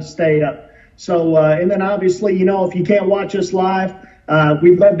decided to stay up. So, and then obviously, if you can't watch us live,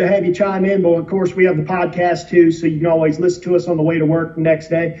 we'd love to have you chime in, but of course we have the podcast too, so you can always listen to us on the way to work the next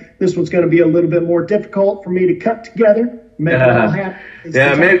day. This one's going to be a little bit more difficult for me to cut together. Maybe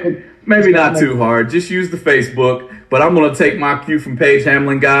not too hard. Just use the Facebook, but I'm going to take my cue from Paige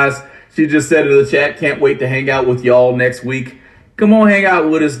Hamlin, guys. She just said in the chat, can't wait to hang out with y'all next week. Come on, hang out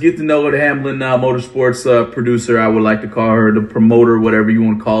with us. Get to know the Hamlin Motorsports producer. I would like to call her the promoter, whatever you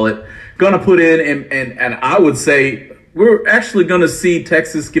want to call it. Going to put in, and I would say we're actually going to see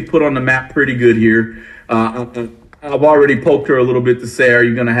Texas get put on the map pretty good here. I've already poked her a little bit to say, are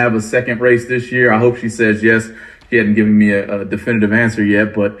you going to have a second race this year? I hope she says yes. She hadn't given me a definitive answer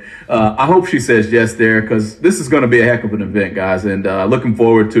yet, but I hope she says yes there because this is going to be a heck of an event, guys, and looking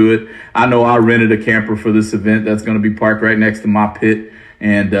forward to it. I know I rented a camper for this event that's going to be parked right next to my pit,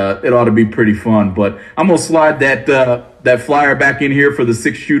 and it ought to be pretty fun. But I'm going to slide that flyer back in here for the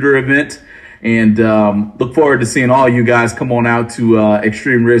 6-shooter event, and look forward to seeing all you guys come on out to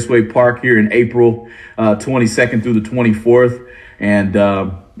Extreme Raceway Park here in April 22nd through the 24th, and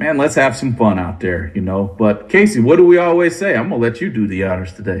man, let's have some fun out there, But, Casey, what do we always say? I'm going to let you do the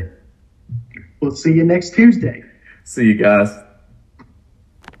honors today. We'll see you next Tuesday. See you guys.